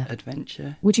up there.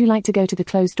 adventure. Would you like to go to the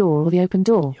closed door or the open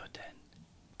door? Your turn.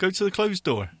 Go to the closed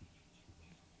door.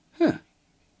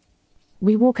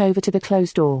 We walk over to the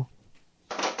closed door.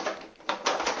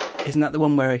 Isn't that the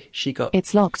one where she got...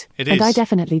 It's locked, It and I is.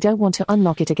 definitely don't want to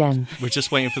unlock it again. We're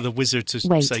just waiting for the wizard to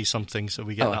Wait. say something so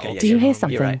we get that okay, all. yeah, Do you yeah, hear You're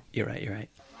something? right, you're right.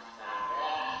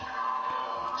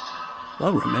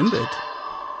 Well remembered.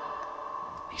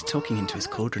 He's talking into his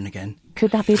cauldron again.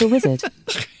 Could that be the wizard?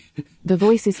 The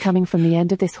voice is coming from the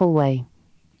end of this hallway.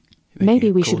 Making Maybe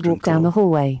a we should cauldron walk down the call.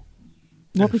 hallway.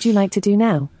 What would you like to do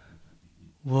now?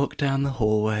 Walk down the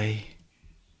hallway.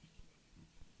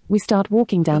 We start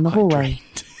walking down the Quite hallway.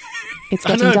 drained. It's I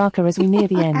getting know. darker as we near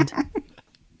the end.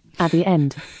 At the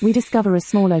end, we discover a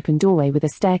small open doorway with a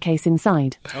staircase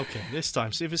inside, Okay, this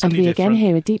time, see if it's and any we again different.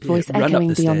 hear a deep voice run up echoing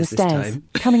the beyond the stairs this stairs, time.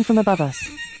 coming from above us.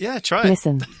 Yeah, try it.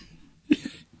 Listen.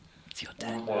 It's your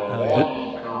turn.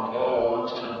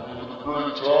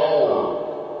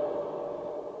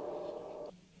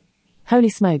 Holy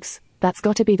smokes, that's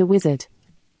got to be the wizard.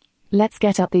 Let's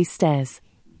get up these stairs.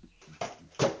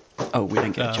 Oh, we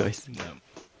don't get a choice. No.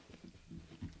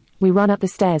 We run up the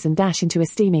stairs and dash into a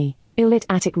steamy, ill-lit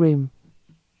attic room.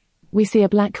 We see a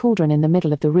black cauldron in the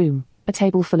middle of the room, a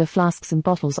table full of flasks and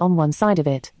bottles on one side of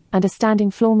it, and a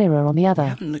standing floor mirror on the I other.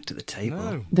 haven't looked at the table.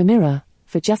 No. The mirror,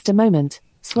 for just a moment,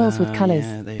 swirls with Ah, colours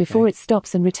yeah, there you before go. it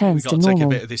stops and We've returns got to to take a normal.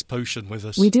 bit of this potion with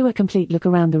us. We do a complete look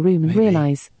around the room and Maybe.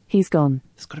 realise he's gone.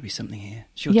 There's got to be something here.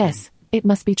 It's your Yes, it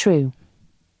must be true.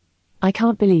 I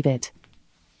can't believe it.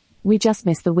 We just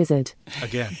missed the wizard.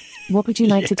 Again. What would you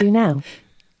like to do now?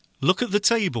 Look at the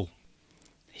table. turn.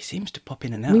 He seems to pop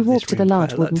in and out We of walk this to the room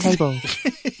large quite a lot. wooden table.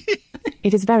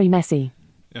 It is very messy.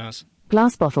 Yes.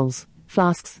 Glass bottles,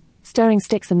 flasks, stirring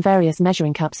sticks and various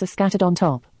measuring cups are scattered on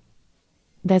top.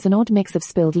 There's an odd mix of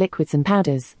spilled liquids and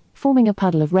powders, forming a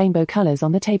puddle of rainbow colours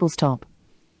on the table's top.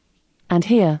 And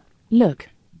here, look.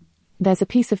 There's a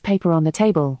piece of paper on the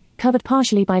table, covered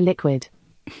partially by liquid.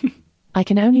 I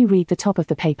can only read the top of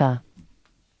the paper.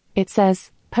 It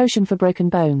says, "Potion for broken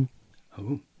bone."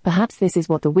 Oh, Perhaps this is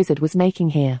what the wizard was making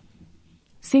here.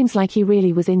 Seems like he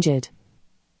really was injured.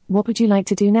 What would you like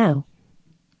to do now?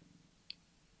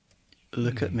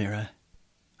 look at mirror.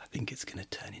 I think it's going to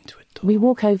turn into a door. We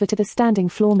walk over to the standing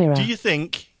floor mirror. Do you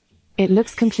think? It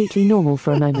looks completely normal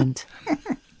for a moment.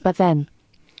 But then,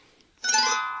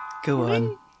 Go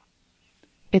on.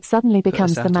 it suddenly Put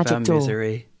becomes us the out of magic our door.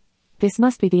 misery. This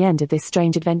must be the end of this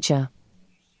strange adventure.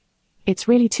 It's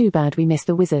really too bad we missed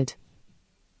the wizard.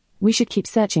 We should keep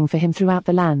searching for him throughout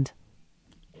the land.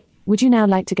 Would you now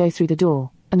like to go through the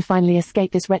door and finally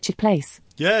escape this wretched place?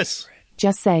 Yes.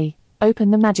 Just say,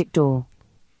 "Open the magic door."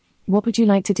 What would you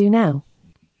like to do now?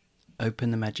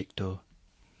 Open the magic door.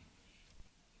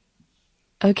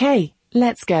 Okay,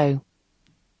 let's go.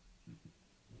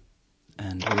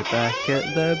 And we're back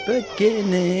at the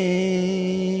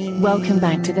beginning. Welcome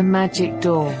back to the magic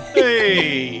door.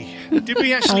 Hey! Did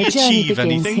we actually Our journey achieve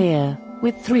begins anything? here,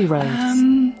 with 3 roads.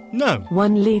 No.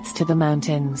 One leads to the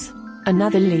mountains,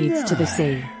 another leads to the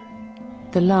sea.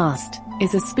 The last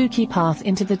is a spooky path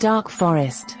into the dark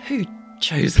forest. Who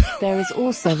chose that? There is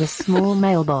also a small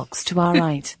mailbox to our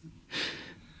right.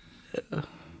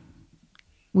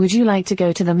 Would you like to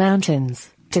go to the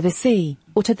mountains, to the sea,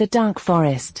 or to the dark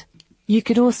forest? You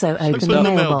could also open the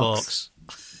mailbox.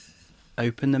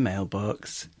 Open the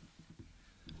mailbox.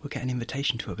 We'll get an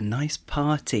invitation to a nice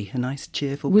party, a nice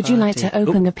cheerful Would party. you like to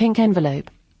open the pink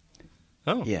envelope?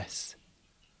 Oh. Yes.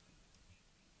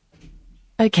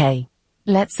 Okay,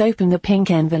 let's open the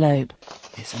pink envelope.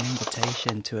 It's an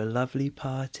invitation to a lovely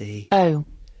party. Oh,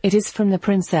 it is from the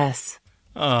princess.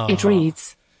 Oh. It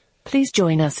reads, "Please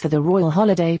join us for the royal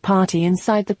holiday party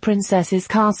inside the princess's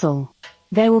castle.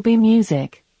 There will be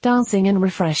music, dancing and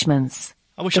refreshments.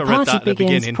 I wish The I read party that at the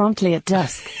begins beginning. promptly at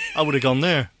dusk." I would have gone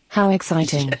there. How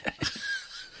exciting.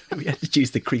 We had to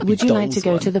choose the creepy Would you like dolls to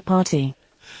go one. to the party?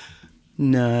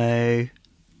 No,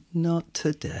 not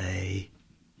today.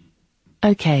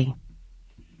 Okay.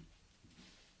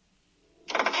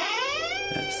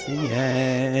 That's the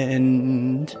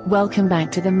end. Welcome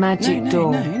back to the magic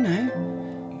door.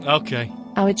 No. Okay.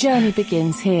 Our journey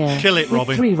begins here. Kill it, with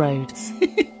Robin. 3 roads.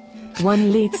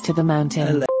 One leads to the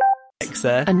mountain.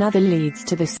 Alexa, Another leads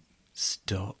to the sea.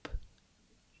 stop.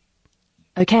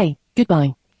 Okay,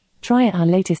 goodbye. Try our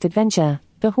latest adventure,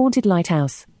 the Haunted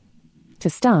Lighthouse. To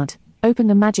start, open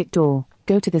the magic door,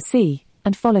 go to the sea,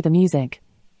 and follow the music.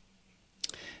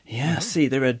 Yeah, see,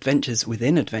 there are adventures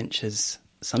within adventures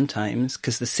sometimes,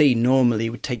 because the sea normally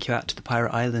would take you out to the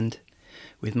pirate island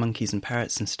with monkeys and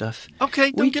parrots and stuff.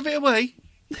 Okay, don't give it away.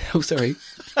 Oh, sorry.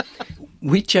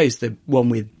 We chose the one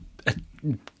with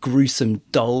gruesome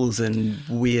dolls and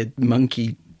weird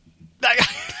monkey.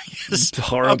 Yes.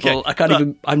 Horrible. Okay. I can't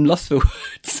even. I'm lost for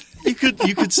words. You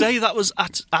could say that was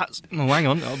at. No, hang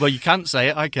on. Well, you can't say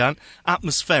it. I can.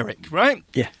 Atmospheric, right?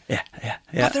 Yeah.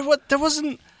 But there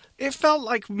wasn't. It felt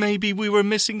like maybe we were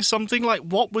missing something. Like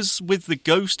what was with the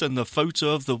ghost and the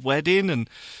photo of the wedding, and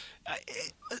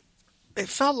it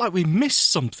felt like we missed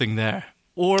something there.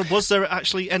 Or was there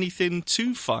actually anything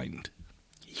to find?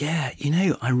 Yeah,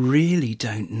 I really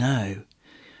don't know.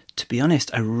 To be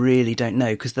honest, I really don't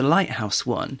know, because the lighthouse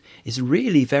one is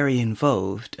really very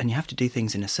involved and you have to do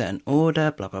things in a certain order,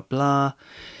 blah, blah, blah.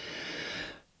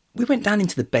 We went down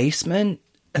into the basement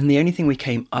and the only thing we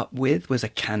came up with was a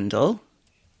candle,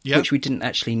 which we didn't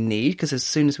actually need, because as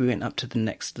soon as we went up to the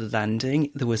next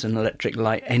landing, there was an electric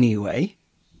light anyway.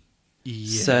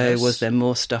 Yes. So was there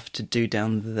more stuff to do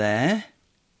down there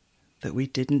that we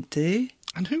didn't do?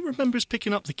 And who remembers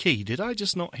picking up the key? Did I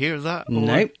just not hear that? Or...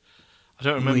 Nope. I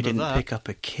don't remember We didn't that. pick up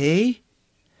a key.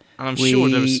 And I'm sure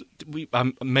there was...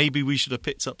 maybe we should have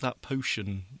picked up that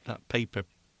potion, that paper,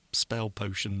 spell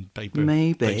potion, paper.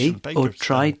 Maybe. Paper Or spell.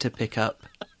 tried to pick up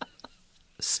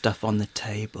stuff on the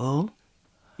table.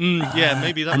 Yeah,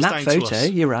 maybe that And was that down to photo, us.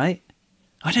 you're right.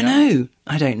 I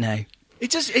don't know.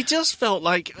 It just felt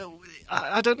like,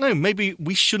 I don't know, maybe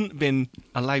we shouldn't have been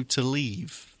allowed to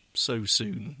leave so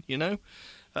soon,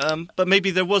 But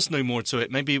maybe there was no more to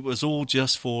it. Maybe it was all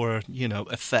just for,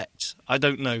 effect. I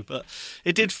don't know. But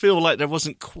it did feel like there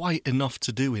wasn't quite enough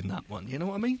to do in that one. You know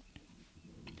what I mean?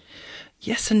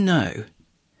 Yes and no.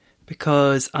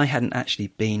 Because I hadn't actually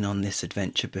been on this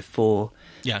adventure before.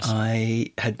 Yes.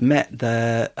 I had met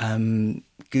the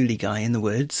ghoulie guy in the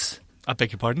woods. I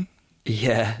beg your pardon?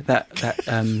 Yeah, that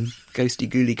ghosty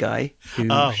ghoulie guy who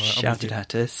right, shouted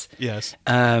at us. Yes.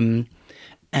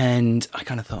 And I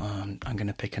kind of thought, I'm going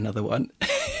to pick another one.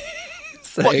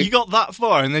 So, What, you got that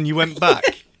far and then you went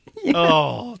back? Yeah.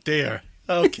 Oh, dear.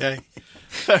 Okay.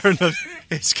 Fair enough.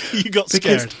 You got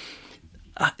scared.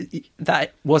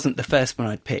 That wasn't the first one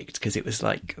I'd picked, because it was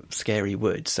like scary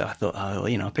woods. So I thought,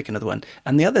 I'll pick another one.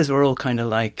 And the others were all kind of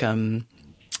like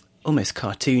almost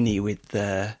cartoony with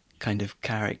the kind of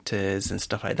characters and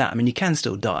stuff like that. I mean, you can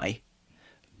still die,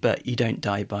 but you don't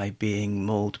die by being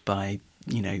mauled by,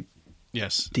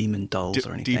 Yes. demon dolls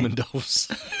or anything. Demon dolls.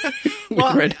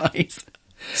 With red eyes.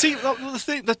 See,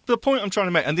 the point I'm trying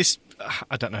to make, and this,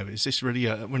 I don't know, is this really,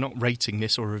 we're not rating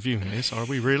this or reviewing this, are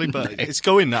we really? But it's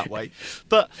going that way.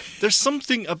 But there's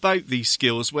something about these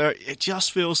skills where it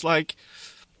just feels like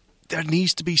there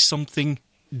needs to be something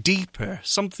deeper,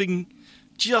 something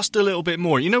just a little bit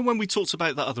more. You know, when we talked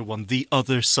about that other one, The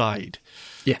Other Side,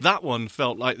 that one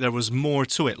felt like there was more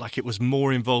to it, like it was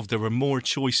more involved. There were more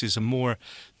choices and more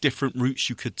different routes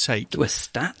you could take. There were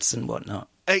stats and whatnot.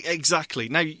 Exactly.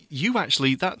 Now, you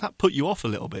actually, that put you off a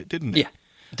little bit, didn't it? Yeah,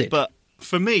 it did. But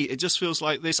for me, it just feels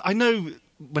like this. I know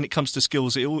when it comes to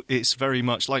skills, it's very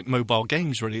much like mobile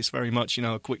games, really. It's very much,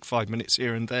 a quick 5 minutes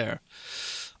here and there.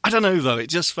 I don't know, though. It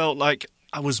just felt like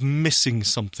I was missing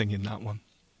something in that one.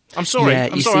 I'm sorry.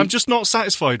 I'm just not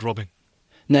satisfied, Robin.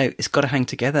 No, it's got to hang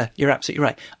together. You're absolutely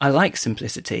right. I like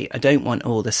simplicity. I don't want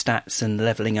all the stats and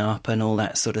levelling up and all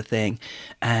that sort of thing.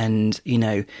 And,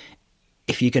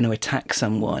 if you're going to attack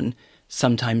someone,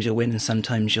 sometimes you'll win and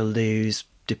sometimes you'll lose,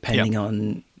 depending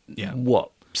on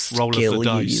what skill you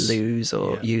lose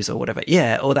or use or whatever.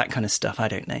 Yeah, all that kind of stuff. I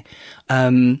don't know.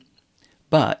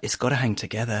 But it's got to hang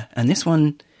together. And this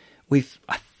one, I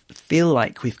feel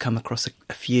like we've come across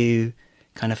a few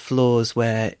kind of flaws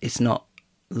where it's not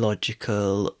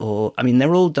logical, or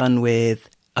they're all done with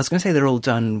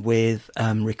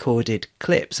recorded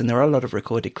clips, and there are a lot of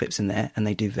recorded clips in there, and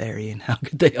they do vary in how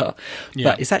good they are.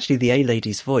 But it's actually the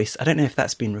A-lady's voice. I don't know if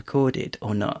that's been recorded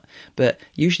or not, but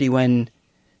usually when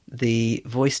the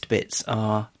voiced bits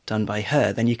are done by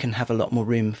her, then you can have a lot more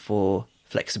room for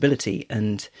flexibility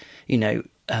and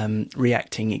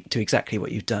reacting to exactly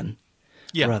what you've done,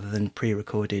 rather than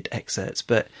pre-recorded excerpts.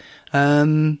 But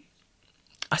I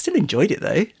still enjoyed it,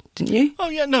 though, didn't you? Oh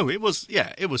yeah, no, it was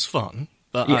fun,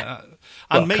 but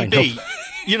and maybe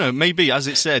maybe as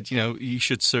it said, you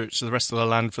should search the rest of the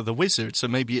land for the wizard, so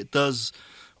maybe it does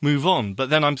move on. But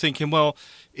then I'm thinking, well,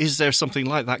 is there something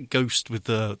like that ghost with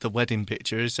the wedding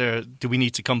picture? Do we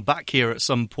need to come back here at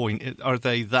some point? Are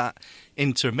they that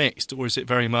intermixed, or is it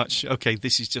very much, okay,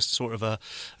 this is just sort of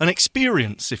an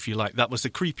experience, if you like? That was the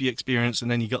creepy experience, and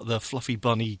then you got the fluffy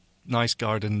bunny, nice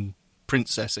garden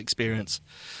princess experience.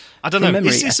 I don't know.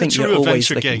 Is this a true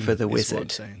adventure game? For the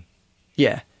wizard.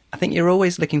 Yeah, I think you're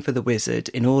always looking for the wizard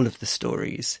in all of the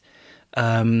stories,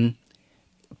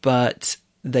 but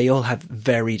they all have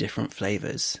very different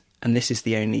flavours, and this is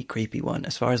the only creepy one,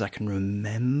 as far as I can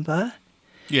remember.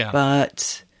 Yeah.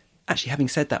 But actually, having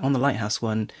said that, on the lighthouse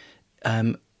one,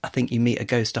 I think you meet a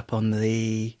ghost up on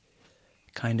the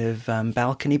kind of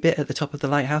balcony bit at the top of the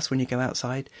lighthouse when you go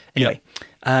outside. Anyway,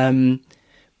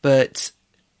 but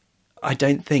I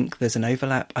don't think there's an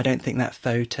overlap. I don't think that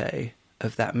photo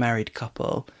of that married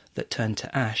couple that turned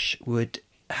to ash would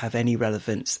have any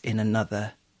relevance in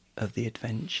another of the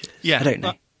adventures. Yeah, I don't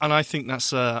know. And I think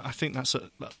that's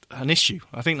an issue.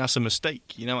 I think that's a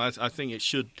mistake. I think it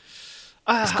should.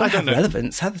 It's got to have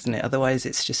relevance, hasn't it? Otherwise,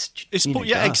 it's just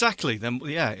exactly. Then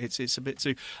it's a bit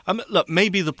too. Look,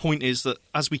 maybe the point is that,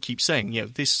 as we keep saying,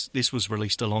 this was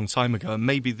released a long time ago, and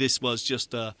maybe this was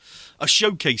just a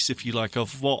showcase, if you like,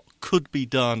 of what could be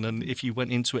done, and if you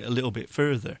went into it a little bit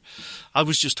further. I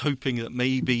was just hoping that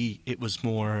maybe it was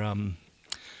more.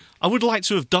 I would like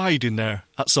to have died in there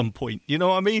at some point. You know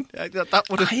what I mean? That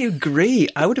would have... I agree.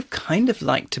 I would have kind of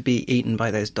liked to be eaten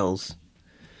by those dolls.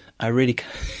 I really,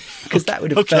 because that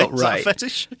would have felt right. Is that a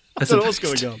fetish? I don't know what's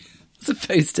going on. As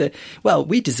opposed to, well,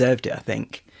 we deserved it, I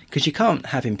think, because you can't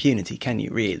have impunity, can you?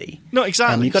 Really? No,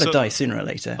 exactly. You've got to die sooner or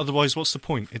later. Otherwise, what's the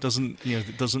point? It doesn't.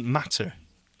 It doesn't matter.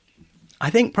 I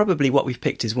think probably what we've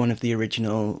picked is one of the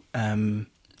original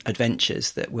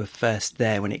adventures that were first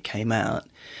there when it came out,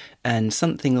 and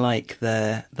something like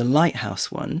the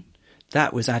lighthouse one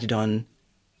that was added on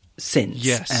since,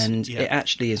 it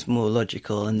actually is more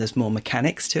logical and there's more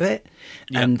mechanics to it.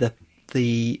 And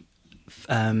the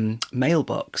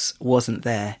mailbox wasn't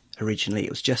there originally.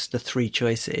 It was just the 3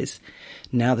 choices.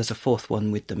 Now there's a 4th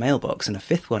one with the mailbox and a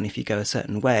 5th one if you go a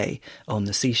certain way on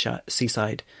the seashore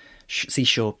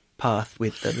path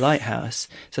with the lighthouse.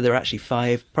 So there are actually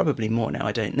 5, probably more now,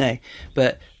 I don't know.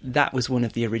 But that was one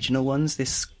of the original ones,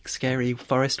 this scary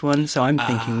forest one. So I'm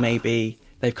thinking maybe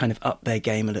they've kind of upped their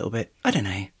game a little bit. I don't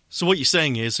know. So what you're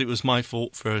saying is it was my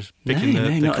fault for picking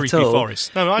the creepy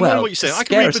forest. No, I know what you're saying. I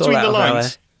can read between the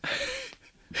lines.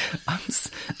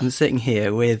 I'm sitting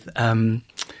here with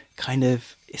kind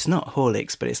of, it's not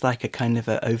Horlicks, but it's like a kind of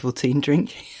a Ovaltine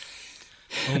drink.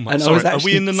 Oh my! Sorry, are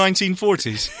we in the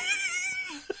 1940s?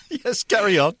 Yes,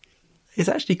 carry on. It's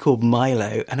actually called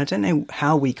Milo, and I don't know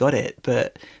how we got it,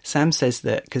 but Sam says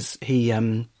that because he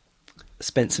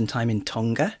spent some time in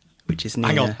Tonga, which is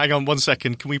near... Hang on 1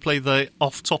 second. Can we play the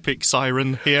off-topic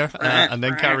siren here and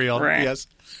then carry on? Yes.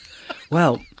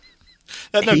 Well...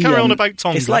 carry on about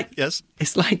Tonga. It's like, yes.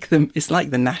 It's like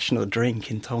the national drink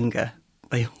in Tonga.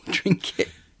 They all drink it.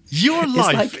 Your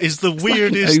life is the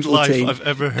weirdest life I've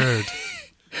ever heard.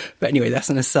 But anyway, that's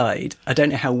an aside. I don't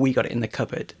know how we got it in the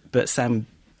cupboard, but Sam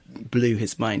blew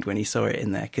his mind when he saw it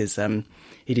in there because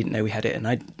he didn't know we had it,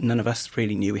 and none of us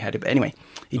really knew we had it. But anyway,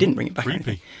 he didn't bring it back.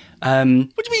 Creepy. What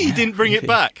do you mean he didn't bring it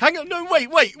back? Hang on, no,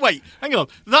 wait, hang on.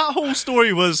 That whole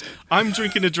story was, I'm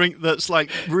drinking a drink that's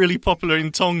like really popular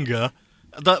in Tonga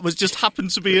that was just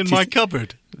happened to be in my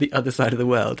cupboard. The other side of the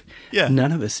world. Yeah.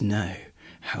 None of us know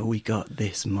how we got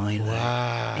this Milo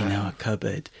in our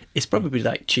cupboard. It's probably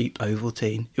like cheap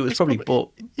Ovaltine. It was probably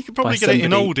bought. You could probably by get it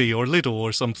in somebody, Aldi or Lidl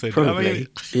or something. Probably, I mean,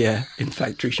 yeah, in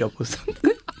factory shop or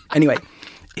something. Anyway,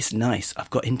 it's nice. I've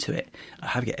got into it. I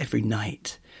have it every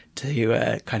night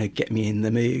to kind of get me in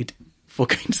the mood for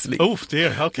going to sleep. Oh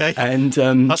dear, okay. And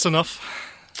that's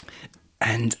enough.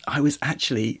 And I was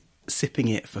actually sipping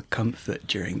it for comfort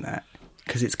during that,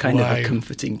 because it's kind of a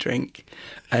comforting drink.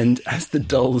 And as the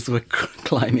dolls were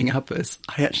climbing up us,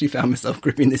 I actually found myself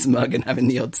gripping this mug and having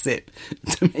the odd sip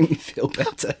to make me feel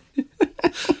better.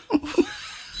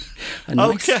 A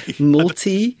nice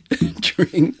malty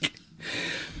drink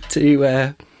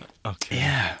to... Okay.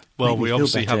 Yeah. Well, we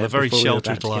obviously have a very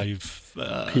sheltered life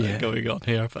going on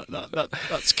here, but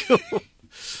that's cool.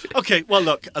 Okay. Well,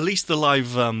 look. At least the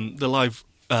live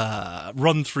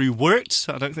run through worked.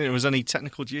 I don't think there was any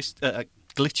technical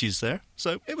glitches there,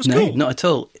 so it was cool. No, not at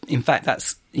all. In fact,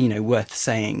 that's worth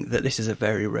saying that this is a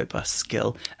very robust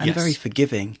skill and very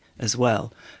forgiving as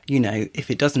well. If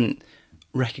it doesn't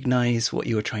recognise what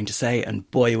you were trying to say, and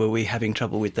boy were we having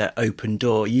trouble with that open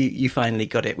door. You finally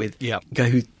got it with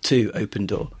go to open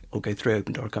door or go through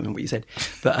open door. I can't remember what you said,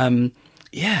 but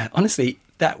honestly,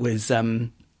 that was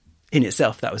in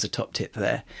itself that was a top tip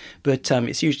there. But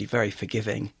it's usually very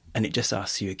forgiving, and it just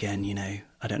asks you again.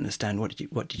 I don't understand, what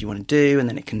did you want to do, and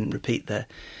then it can repeat the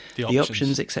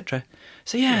options, etc.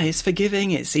 So it's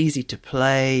forgiving. It's easy to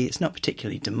play. It's not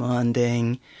particularly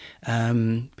demanding.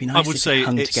 Be nice if it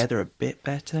hung together a bit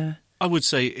better. I would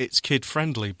say it's kid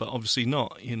friendly, but obviously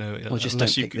not. Well, just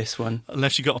don't pick this one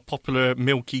unless you got a popular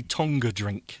milky Tonga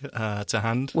drink to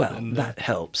hand. Well, that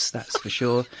helps. That's for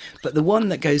sure. But the one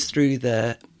that goes through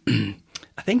the.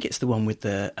 I think it's the one with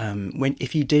the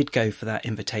if you did go for that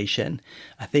invitation,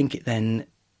 I think then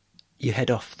you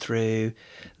head off through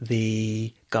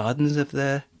the gardens of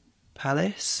the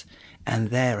palace, and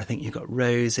there I think you've got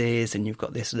roses, and you've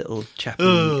got this little chappy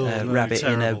rabbit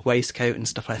in a waistcoat and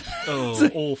stuff like that. Oh, so,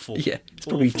 awful! Yeah, it's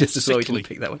probably just as well you didn't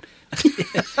pick that one.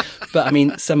 But I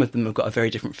mean, some of them have got a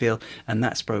very different feel, and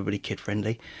that's probably kid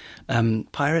friendly.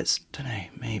 Pirates, don't know,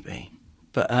 maybe,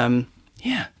 but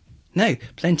yeah. No,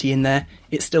 plenty in there.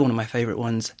 It's still one of my favourite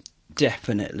ones,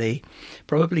 definitely.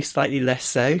 Probably slightly less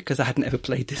so, because I hadn't ever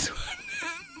played this one.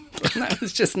 That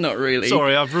was just not really...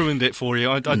 Sorry, I've ruined it for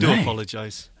you. I do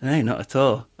apologise. No, not at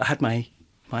all. I had my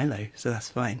Milo, so that's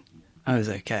fine. I was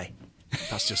okay.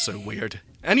 That's just so weird.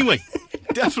 Anyway,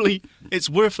 definitely, it's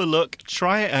worth a look.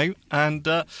 Try it out and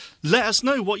let us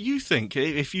know what you think.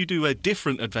 If you do a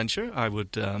different adventure, I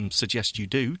would suggest you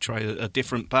do. Try a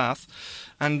different path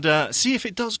and see if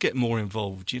it does get more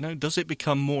involved. Does it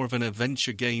become more of an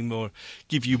adventure game or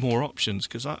give you more options?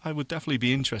 Because I would definitely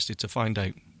be interested to find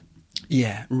out.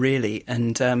 Yeah, really.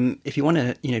 And if you want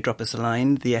to, drop us a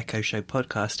line, the Echo Show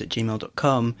podcast at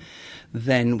gmail.com,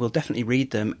 then we'll definitely read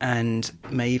them and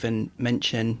may even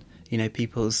mention...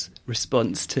 people's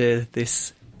response to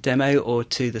this demo or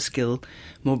to the skill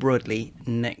more broadly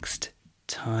next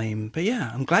time. But yeah,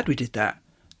 I'm glad we did that.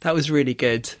 That was really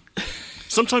good.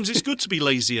 Sometimes it's good to be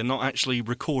lazy and not actually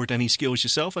record any skills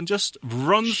yourself and just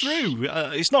run through.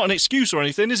 It's not an excuse or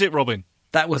anything, is it, Robin?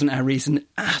 That wasn't our reason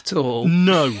at all.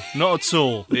 No, not at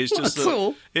all. It's just at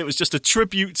all. It was just a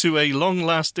tribute to a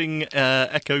long-lasting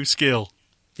Echo skill.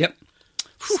 Yep.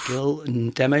 Skill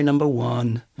and demo number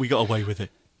 1. We got away with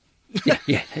it.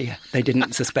 Yeah. They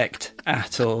didn't suspect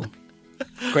at all.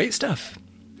 Great stuff.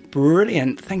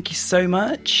 Brilliant. Thank you so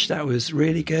much. That was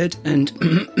really good. And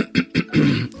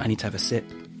I need to have a sip.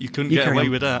 You couldn't get away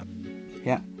with that.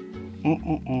 Yeah.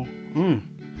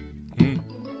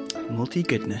 Multi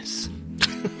goodness.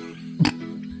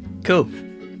 Cool.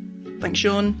 Thanks,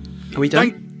 Sean. Are we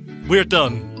done? We're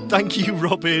done. Thank you,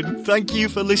 Robin. Thank you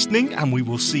for listening, and we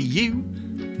will see you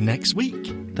next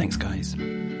week. Thanks, guys.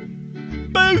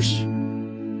 Boosh!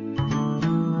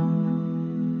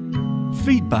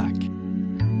 Feedback.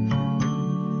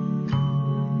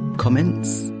 Comments.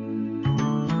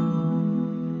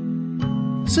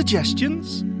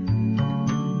 Suggestions.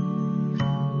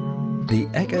 The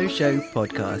Echo Show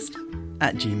podcast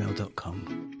at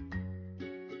gmail.com.